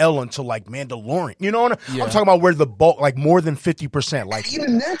still an L until like Mandalorian. You know what I'm talking about, where the bulk, like more than 50%. Like,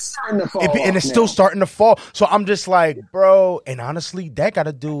 even that's starting to fall and it's still starting to fall. So I'm just like, bro, and honestly, that got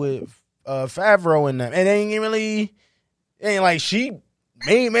to do with Favreau and them. And it ain't like she...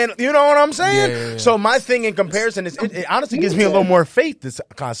 Man, you know what I'm saying? Yeah. So my thing in comparison is, it honestly gives me a little more faith, this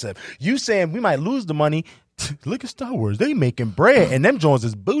concept. You saying we might lose the money. Look at Star Wars. They making bread, and them Jones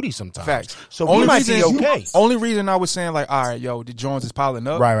is booty sometimes. Facts. So we might be okay. Only reason I was saying, like, all right, the Jones is piling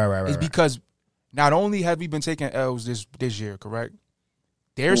up. Right. Is because not only have we been taking L's this year, correct?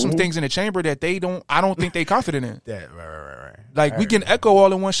 There's some things in the chamber that I don't think they confident in. Right. Like, we can echo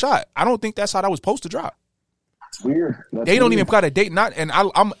all in one shot. I don't think that's how that was supposed to drop. It's weird. They don't even got a date.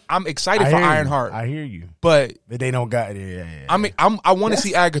 I'm excited for Ironheart. I hear you, but they don't got it. I mean, I want to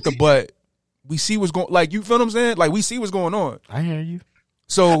see Agatha, but we see what's going. Like, you feel what I'm saying? Like, we see what's going on. I hear you.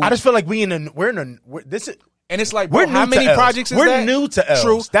 So I just feel like we're this is. And it's like, bro, how many projects is that? We're new to L's.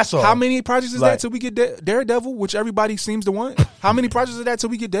 True. That's all. How many projects is that till we get Daredevil, which everybody seems to want? How many projects is that till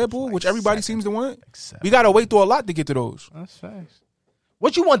we get Deadpool, which everybody seems to want? We got to wait through a lot to get to those. That's facts.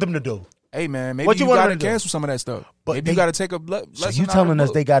 What you want them to do? Hey, man, maybe you got to cancel some of that stuff. But maybe you got to take a lesson. So you telling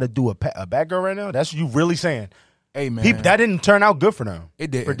us they got to do a Batgirl right now? That's what you really saying? Hey, man. That didn't turn out good for them. It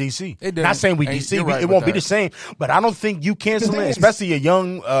did. For DC. It did. Not saying we DC. Right, it won't be the same. But I don't think you canceling, especially a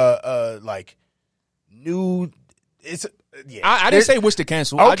young, new... I didn't say wish to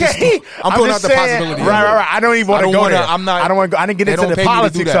cancel. Okay, I'm putting out the possibility. Right. I don't even want to go there. I didn't get into the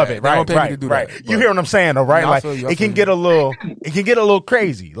politics of it. Right. You hear what I'm saying, though, right? Like, it can get a little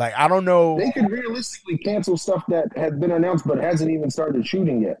crazy. Like, I don't know. They could realistically cancel stuff that has been announced but hasn't even started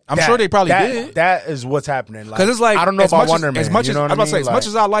shooting yet. I'm sure they probably did. That is what's happening. Because it's like, I don't know about Wonder Man. As much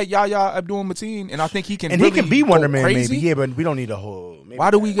as I like Yahya Abdul-Mateen, and I think he can, and he can be Wonder Man, maybe. Yeah, but we don't need a whole. Why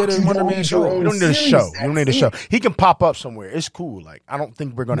do we get a Wonder Man show? We don't need a show. We don't need a show. He can pop up somewhere. It's cool. Like, I don't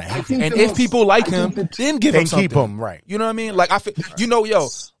think we're gonna hate him. And if people like him, then give him something. Keep him, right. You know what I mean? Like, I feel,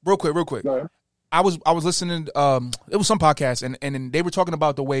 real quick. I was listening. It was some podcast, and they were talking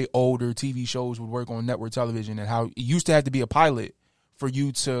about the way older TV shows would work on network television, and how it used to have to be a pilot for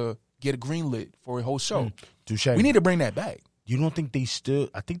you to get a greenlit for a whole show. Touche. We need to bring that back. You don't think they still?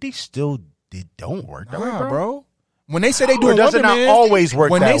 I think they still don't work that way, bro. When they say they doing Wonder Man, always work.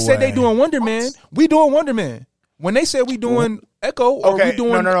 When they say they doing Wonder Man, we doing Wonder Man. When they say we doing Echo or we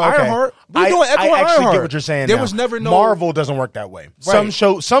doing Ironheart, we doing Echo and Ironheart. I actually get what you're saying. There was never no Marvel doesn't work that way. Right.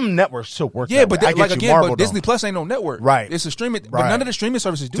 Some networks still work. Yeah, that but way. but Disney Plus ain't no network. Right, it's a streaming. But none of the streaming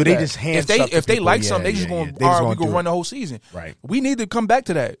services do that. They just hand if they like something, they just going. All right, we gonna run the whole season. Right. We need to come back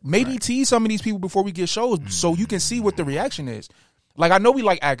to that. Maybe tease some of these people before we get shows, so you can see what the reaction is. Like, I know we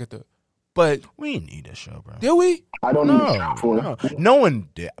like Agatha. But we didn't need a show, bro. Did we? I don't need a show for it. No one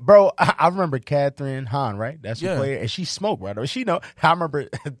did. Bro, I remember Catherine Hahn, right? That's the player. And she smoked, right? I remember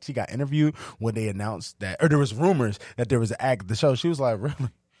she got interviewed when they announced that, or there was rumors that there was an act of the show. She was like, really?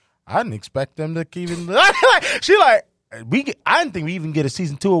 I didn't expect them to even... I didn't think we even get a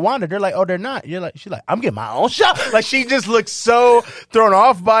season 2 of Wanda. They're like, oh, they're not. She's like, I'm getting my own show. Like, she just looks so thrown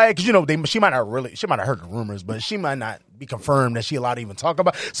off by it. Because, she might have heard the rumors, but she might not be confirmed that she allowed to even talk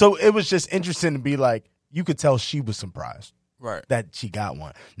about it. So it was just interesting to be like, you could tell she was surprised. that she got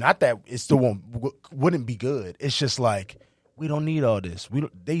one. Not that it still wouldn't be good. It's just like, we don't need all this.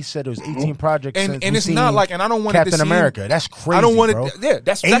 They said it was 18 projects, and it's not like, and I don't want Captain it to America. That's crazy. I don't want it. Yeah,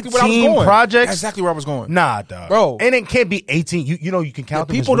 that's exactly where I was going. 18 projects. That's exactly where I was going. Nah, dog, bro. And it can't be 18. You know, you can count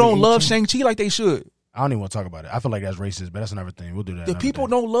them. People don't love Shang-Chi like they should. I don't even want to talk about it. I feel like that's racist, but that's another thing. We'll do that. The people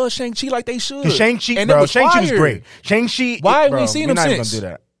don't love Shang-Chi like they should. Shang-Chi, bro, Shang-Chi was great. Shang-Chi. Why we ain't seen him since? We're not even gonna do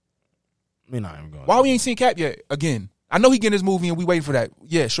that. We're not even going. Why we ain't seen Cap yet? Again. I know he getting his movie and we waiting for that.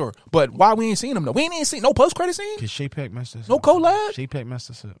 Yeah, sure. But why we ain't seen him though? We ain't even seen no post-credit scene? Because Shea-Pac messed us up. No collab? Shea-Pac messed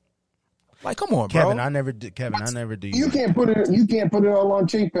us up. Like, come on, Kevin, bro. I never did. Kevin, I never did. You can't put it all on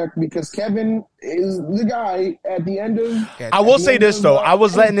Shea-Pac because Kevin is the guy at the end of. I will say this though, I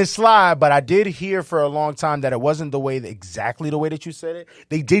was letting it slide, but I did hear for a long time that it wasn't exactly the way that you said it.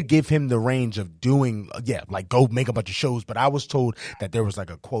 They did give him the range of doing, like go make a bunch of shows. But I was told that there was like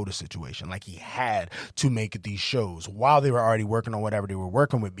a quota situation, like he had to make these shows while they were already working on whatever they were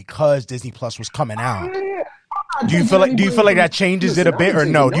working with because Disney Plus was coming out. Do you feel like that changes it a bit, or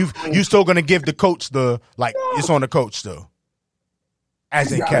no? You still gonna give the coach it's on the coach still?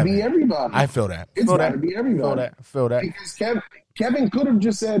 As in Kevin, be everybody. I feel that. It's gotta be everybody. Feel that. Because Kevin could have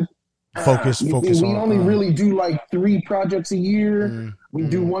just said, focus. We only really do like 3 projects a year. We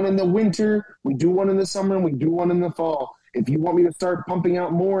do one in the winter, we do one in the summer, and we do one in the fall. If you want me to start pumping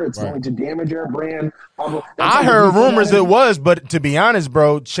out more, it's going to damage our brand. I heard rumors it was, but to be honest,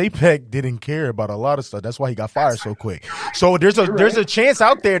 bro, Shea-Pac didn't care about a lot of stuff. That's why he got fired so quick. So there's a chance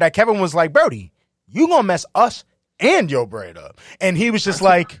out there that Kevin was like, Brody, you gonna mess us and your bread up. And he was just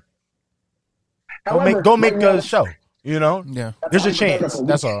like, go make a show. You know? Yeah. There's a chance.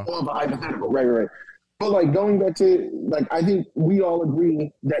 That's all. Right. But like going back to I think we all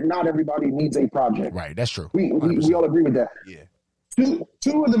agree that not everybody needs a project. Right, that's true. We all agree with that. Yeah.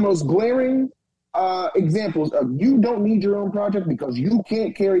 Two of the most glaring examples of you don't need your own project because you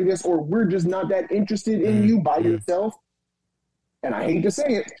can't carry this, or we're just not that interested in you by yourself. And I hate to say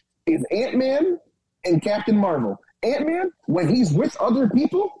it, is Ant-Man and Captain Marvel. Ant-Man, when he's with other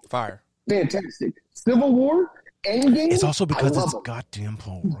people, fire, fantastic. Civil War, Endgame. It's also because it's goddamn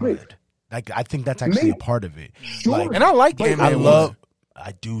Paul Rudd. I think that's actually a part of it. Sure. And I like Ant-Man.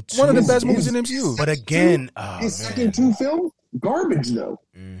 I do too. One of the best movies in MCU. But again, his second 2 films, garbage though.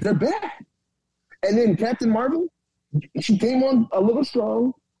 They're bad. And then Captain Marvel, she came on a little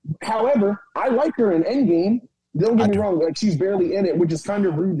strong. However, I like her in Endgame. Don't get me wrong, like she's barely in it, which is kind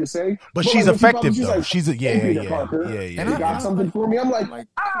of rude to say. But she's effective though. Like, she's yeah. And I got something for me. I'm like,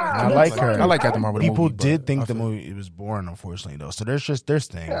 I like her. I like Captain Marvel. People did think the movie it was boring, unfortunately though. So there's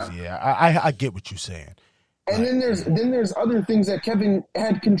things. Yeah, I get what you're saying. And then there's other things that Kevin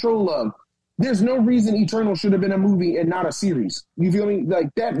had control of. There's no reason Eternal should have been a movie and not a series. You feel me? Like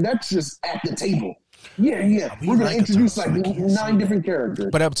that's just at the table. Yeah. We're gonna introduce like 9 different characters.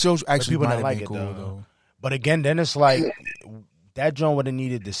 But that shows actually people might don't have like been it cool though. But again, then it's like that joint would have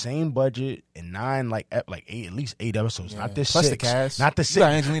needed the same budget and 9 at least 8 episodes. Not this plus 6. The cast. Not the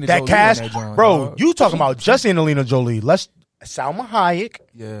 6. That cast, joint, bro. You talking about just Angelina Jolie? Let's Salma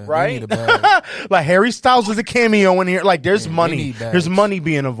Hayek, right? Like Harry Styles was a cameo in here. Like there's money. There's money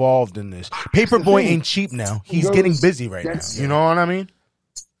being involved in this. Paperboy ain't cheap now. He's getting busy right now. You know what I mean?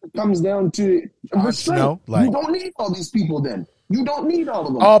 It comes down to restraint. You don't need all these people then. You don't need all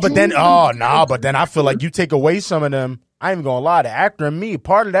of them. But then I feel like you take away some of them. I ain't even gonna lie, the actor and me,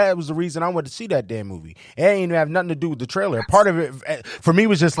 part of that was the reason I went to see that damn movie. It ain't even have nothing to do with the trailer. Part of it for me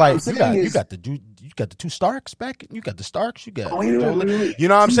was just like you got the 2 Starks back. You got the Starks. You got you know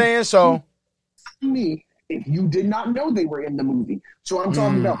what I'm saying? So me, if you did not know they were in the movie. So I'm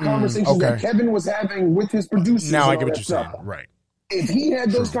talking about conversations that Kevin was having with his producers. Now I get what you're saying. Right. If he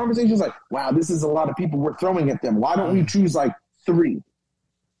had those conversations like, wow, this is a lot of people we're throwing at them. Why don't we choose like 3,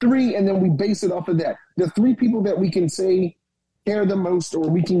 and then we base it off of that. The 3 people that we can say care the most or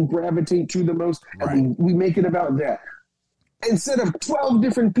we can gravitate to the most, and we make it about that. Instead of 12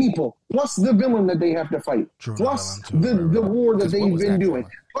 different people, plus the villain that they have to fight, plus the war that they've been doing,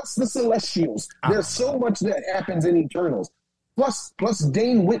 plus the Celestials. There's so much that happens in Eternals. Plus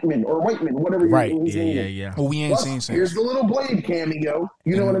Dane Whitman or Whiteman, whatever your name is. Yeah. Well, we ain't seen since. Here's the little Blade cameo.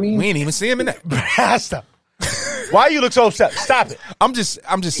 You know what I mean? We ain't even see him in that. Stop. Why you look so upset? Stop it. I'm just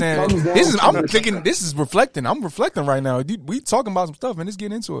saying. This is reflecting. I'm reflecting right now. We talking about some stuff and let's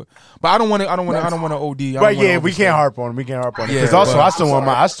get into it. But I don't want to OD. But yeah, we can't harp on it. Because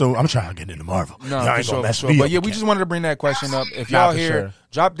I'm trying to get into Marvel. No, for sure. But yeah, we just wanted to bring that question up. If y'all here,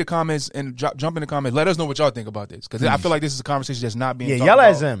 drop the comments and jump in the comments. Let us know what y'all think about this. Because I feel like this is a conversation that's not being talked yell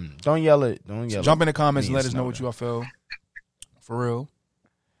about. at him. Don't yell it. Jump in the comments and let us know what y'all feel. For real.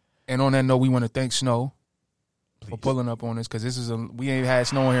 And on that note, we want to thank Snow. for pulling up on us, because we ain't had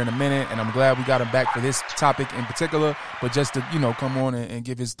Snow on here in a minute, and I'm glad we got him back for this topic in particular. But just to come on and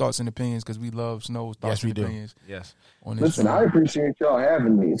give his thoughts and opinions, because we love Snow's thoughts and opinions. Yes. Listen, I appreciate y'all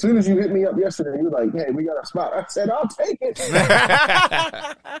having me. As soon as you hit me up yesterday, you were like, "Hey, we got a spot." I said, "I'll take it."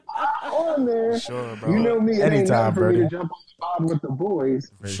 On there, sure, bro. You know me. Anytime, for me to jump on the pod with the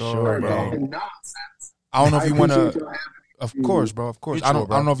boys. For sure, bro. Nonsense. I don't know if you want to. Of course, bro. Of course. I don't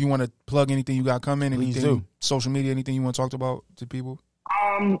know if you want to plug anything you got coming. Anything, social media, anything you want to talk about to people.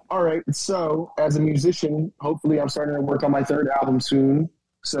 All right. So, as a musician, hopefully, I'm starting to work on my third album soon.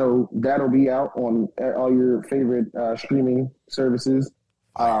 So that'll be out on all your favorite streaming services.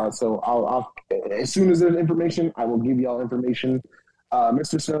 So I'll as soon as there's information, I will give y'all information.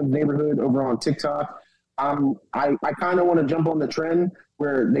 Mr. Snowden's Neighborhood over on TikTok. I kind of want to jump on the trend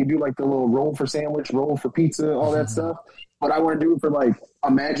where they do like the little roll for sandwich, roll for pizza, all that stuff. But I want to do it for like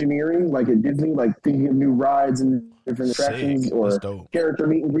Imagineering, like at Disney, like thinking of new rides and different attractions or character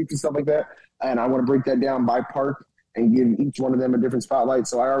meet and greets and stuff like that. And I want to break that down by park and give each one of them a different spotlight.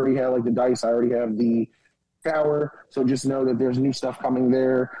 So I already have like the dice. I already have the tower. So just know that there's new stuff coming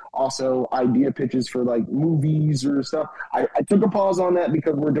there. Also idea pitches for like movies or stuff. I took a pause on that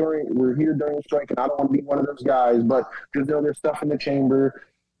because we're here during the strike and I don't want to be one of those guys, but just know there's stuff in the chamber.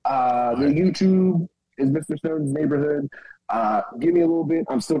 The YouTube is Mr. Snowden's Neighborhood. Give me a little bit.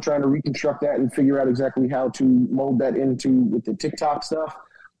 I'm still trying to reconstruct that and figure out exactly how to mold that into with the TikTok stuff.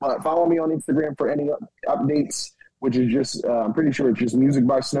 But follow me on Instagram for any updates, which is just, I'm pretty sure it's just Music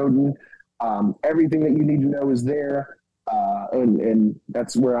by Snowden. Everything that you need to know is there, and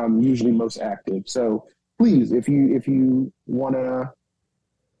that's where I'm usually most active. So please, if you want to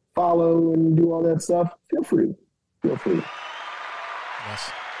follow and do all that stuff, feel free.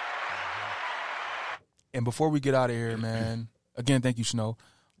 Yes. And before we get out of here, man, again, thank you, Snow.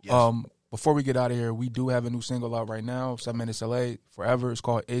 Yes. Before we get out of here, we do have a new single out right now, 7 Minutes LA, Forever. It's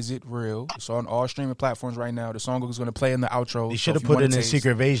called Is It Real? It's on all streaming platforms right now. The song is going to play in the outro. They should have put it in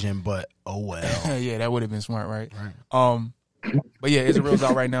secret version, but oh well. Yeah, that would have been smart, right? But yeah, Is It Real's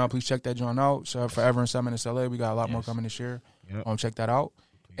out right now. Please check that joint out. So Forever and 7 Minutes LA. We got a lot more coming this year. Yep. Check that out.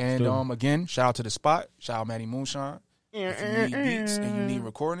 Please and again, shout out to The Spot. Shout out Maddie Moonshine. If you need beats and you need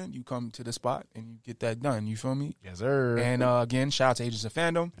recording, you come to The Spot and you get that done. You feel me? Yes, sir. And again, shout out to Agents of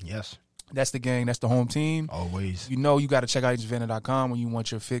Fandom. Yes. That's the gang. That's the home team. Always. You got to check out agentsofandom.com when you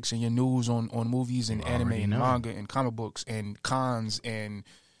want your fix and your news on movies and anime and manga and comic books and cons and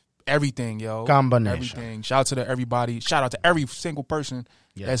everything, yo. Combination. Everything. Shout out to everybody. Shout out to every single person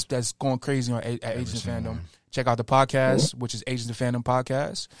that's going crazy at Agents of Fandom. Check out the podcast, which is Agents of Fandom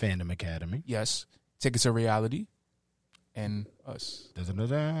Podcast. Fandom Academy. Yes. Tickets to Reality. And us.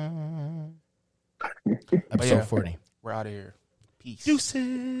 Episode 40. We're out of here. Peace.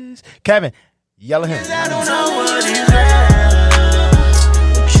 Deuces. Kevin, yell at him. I don't know what is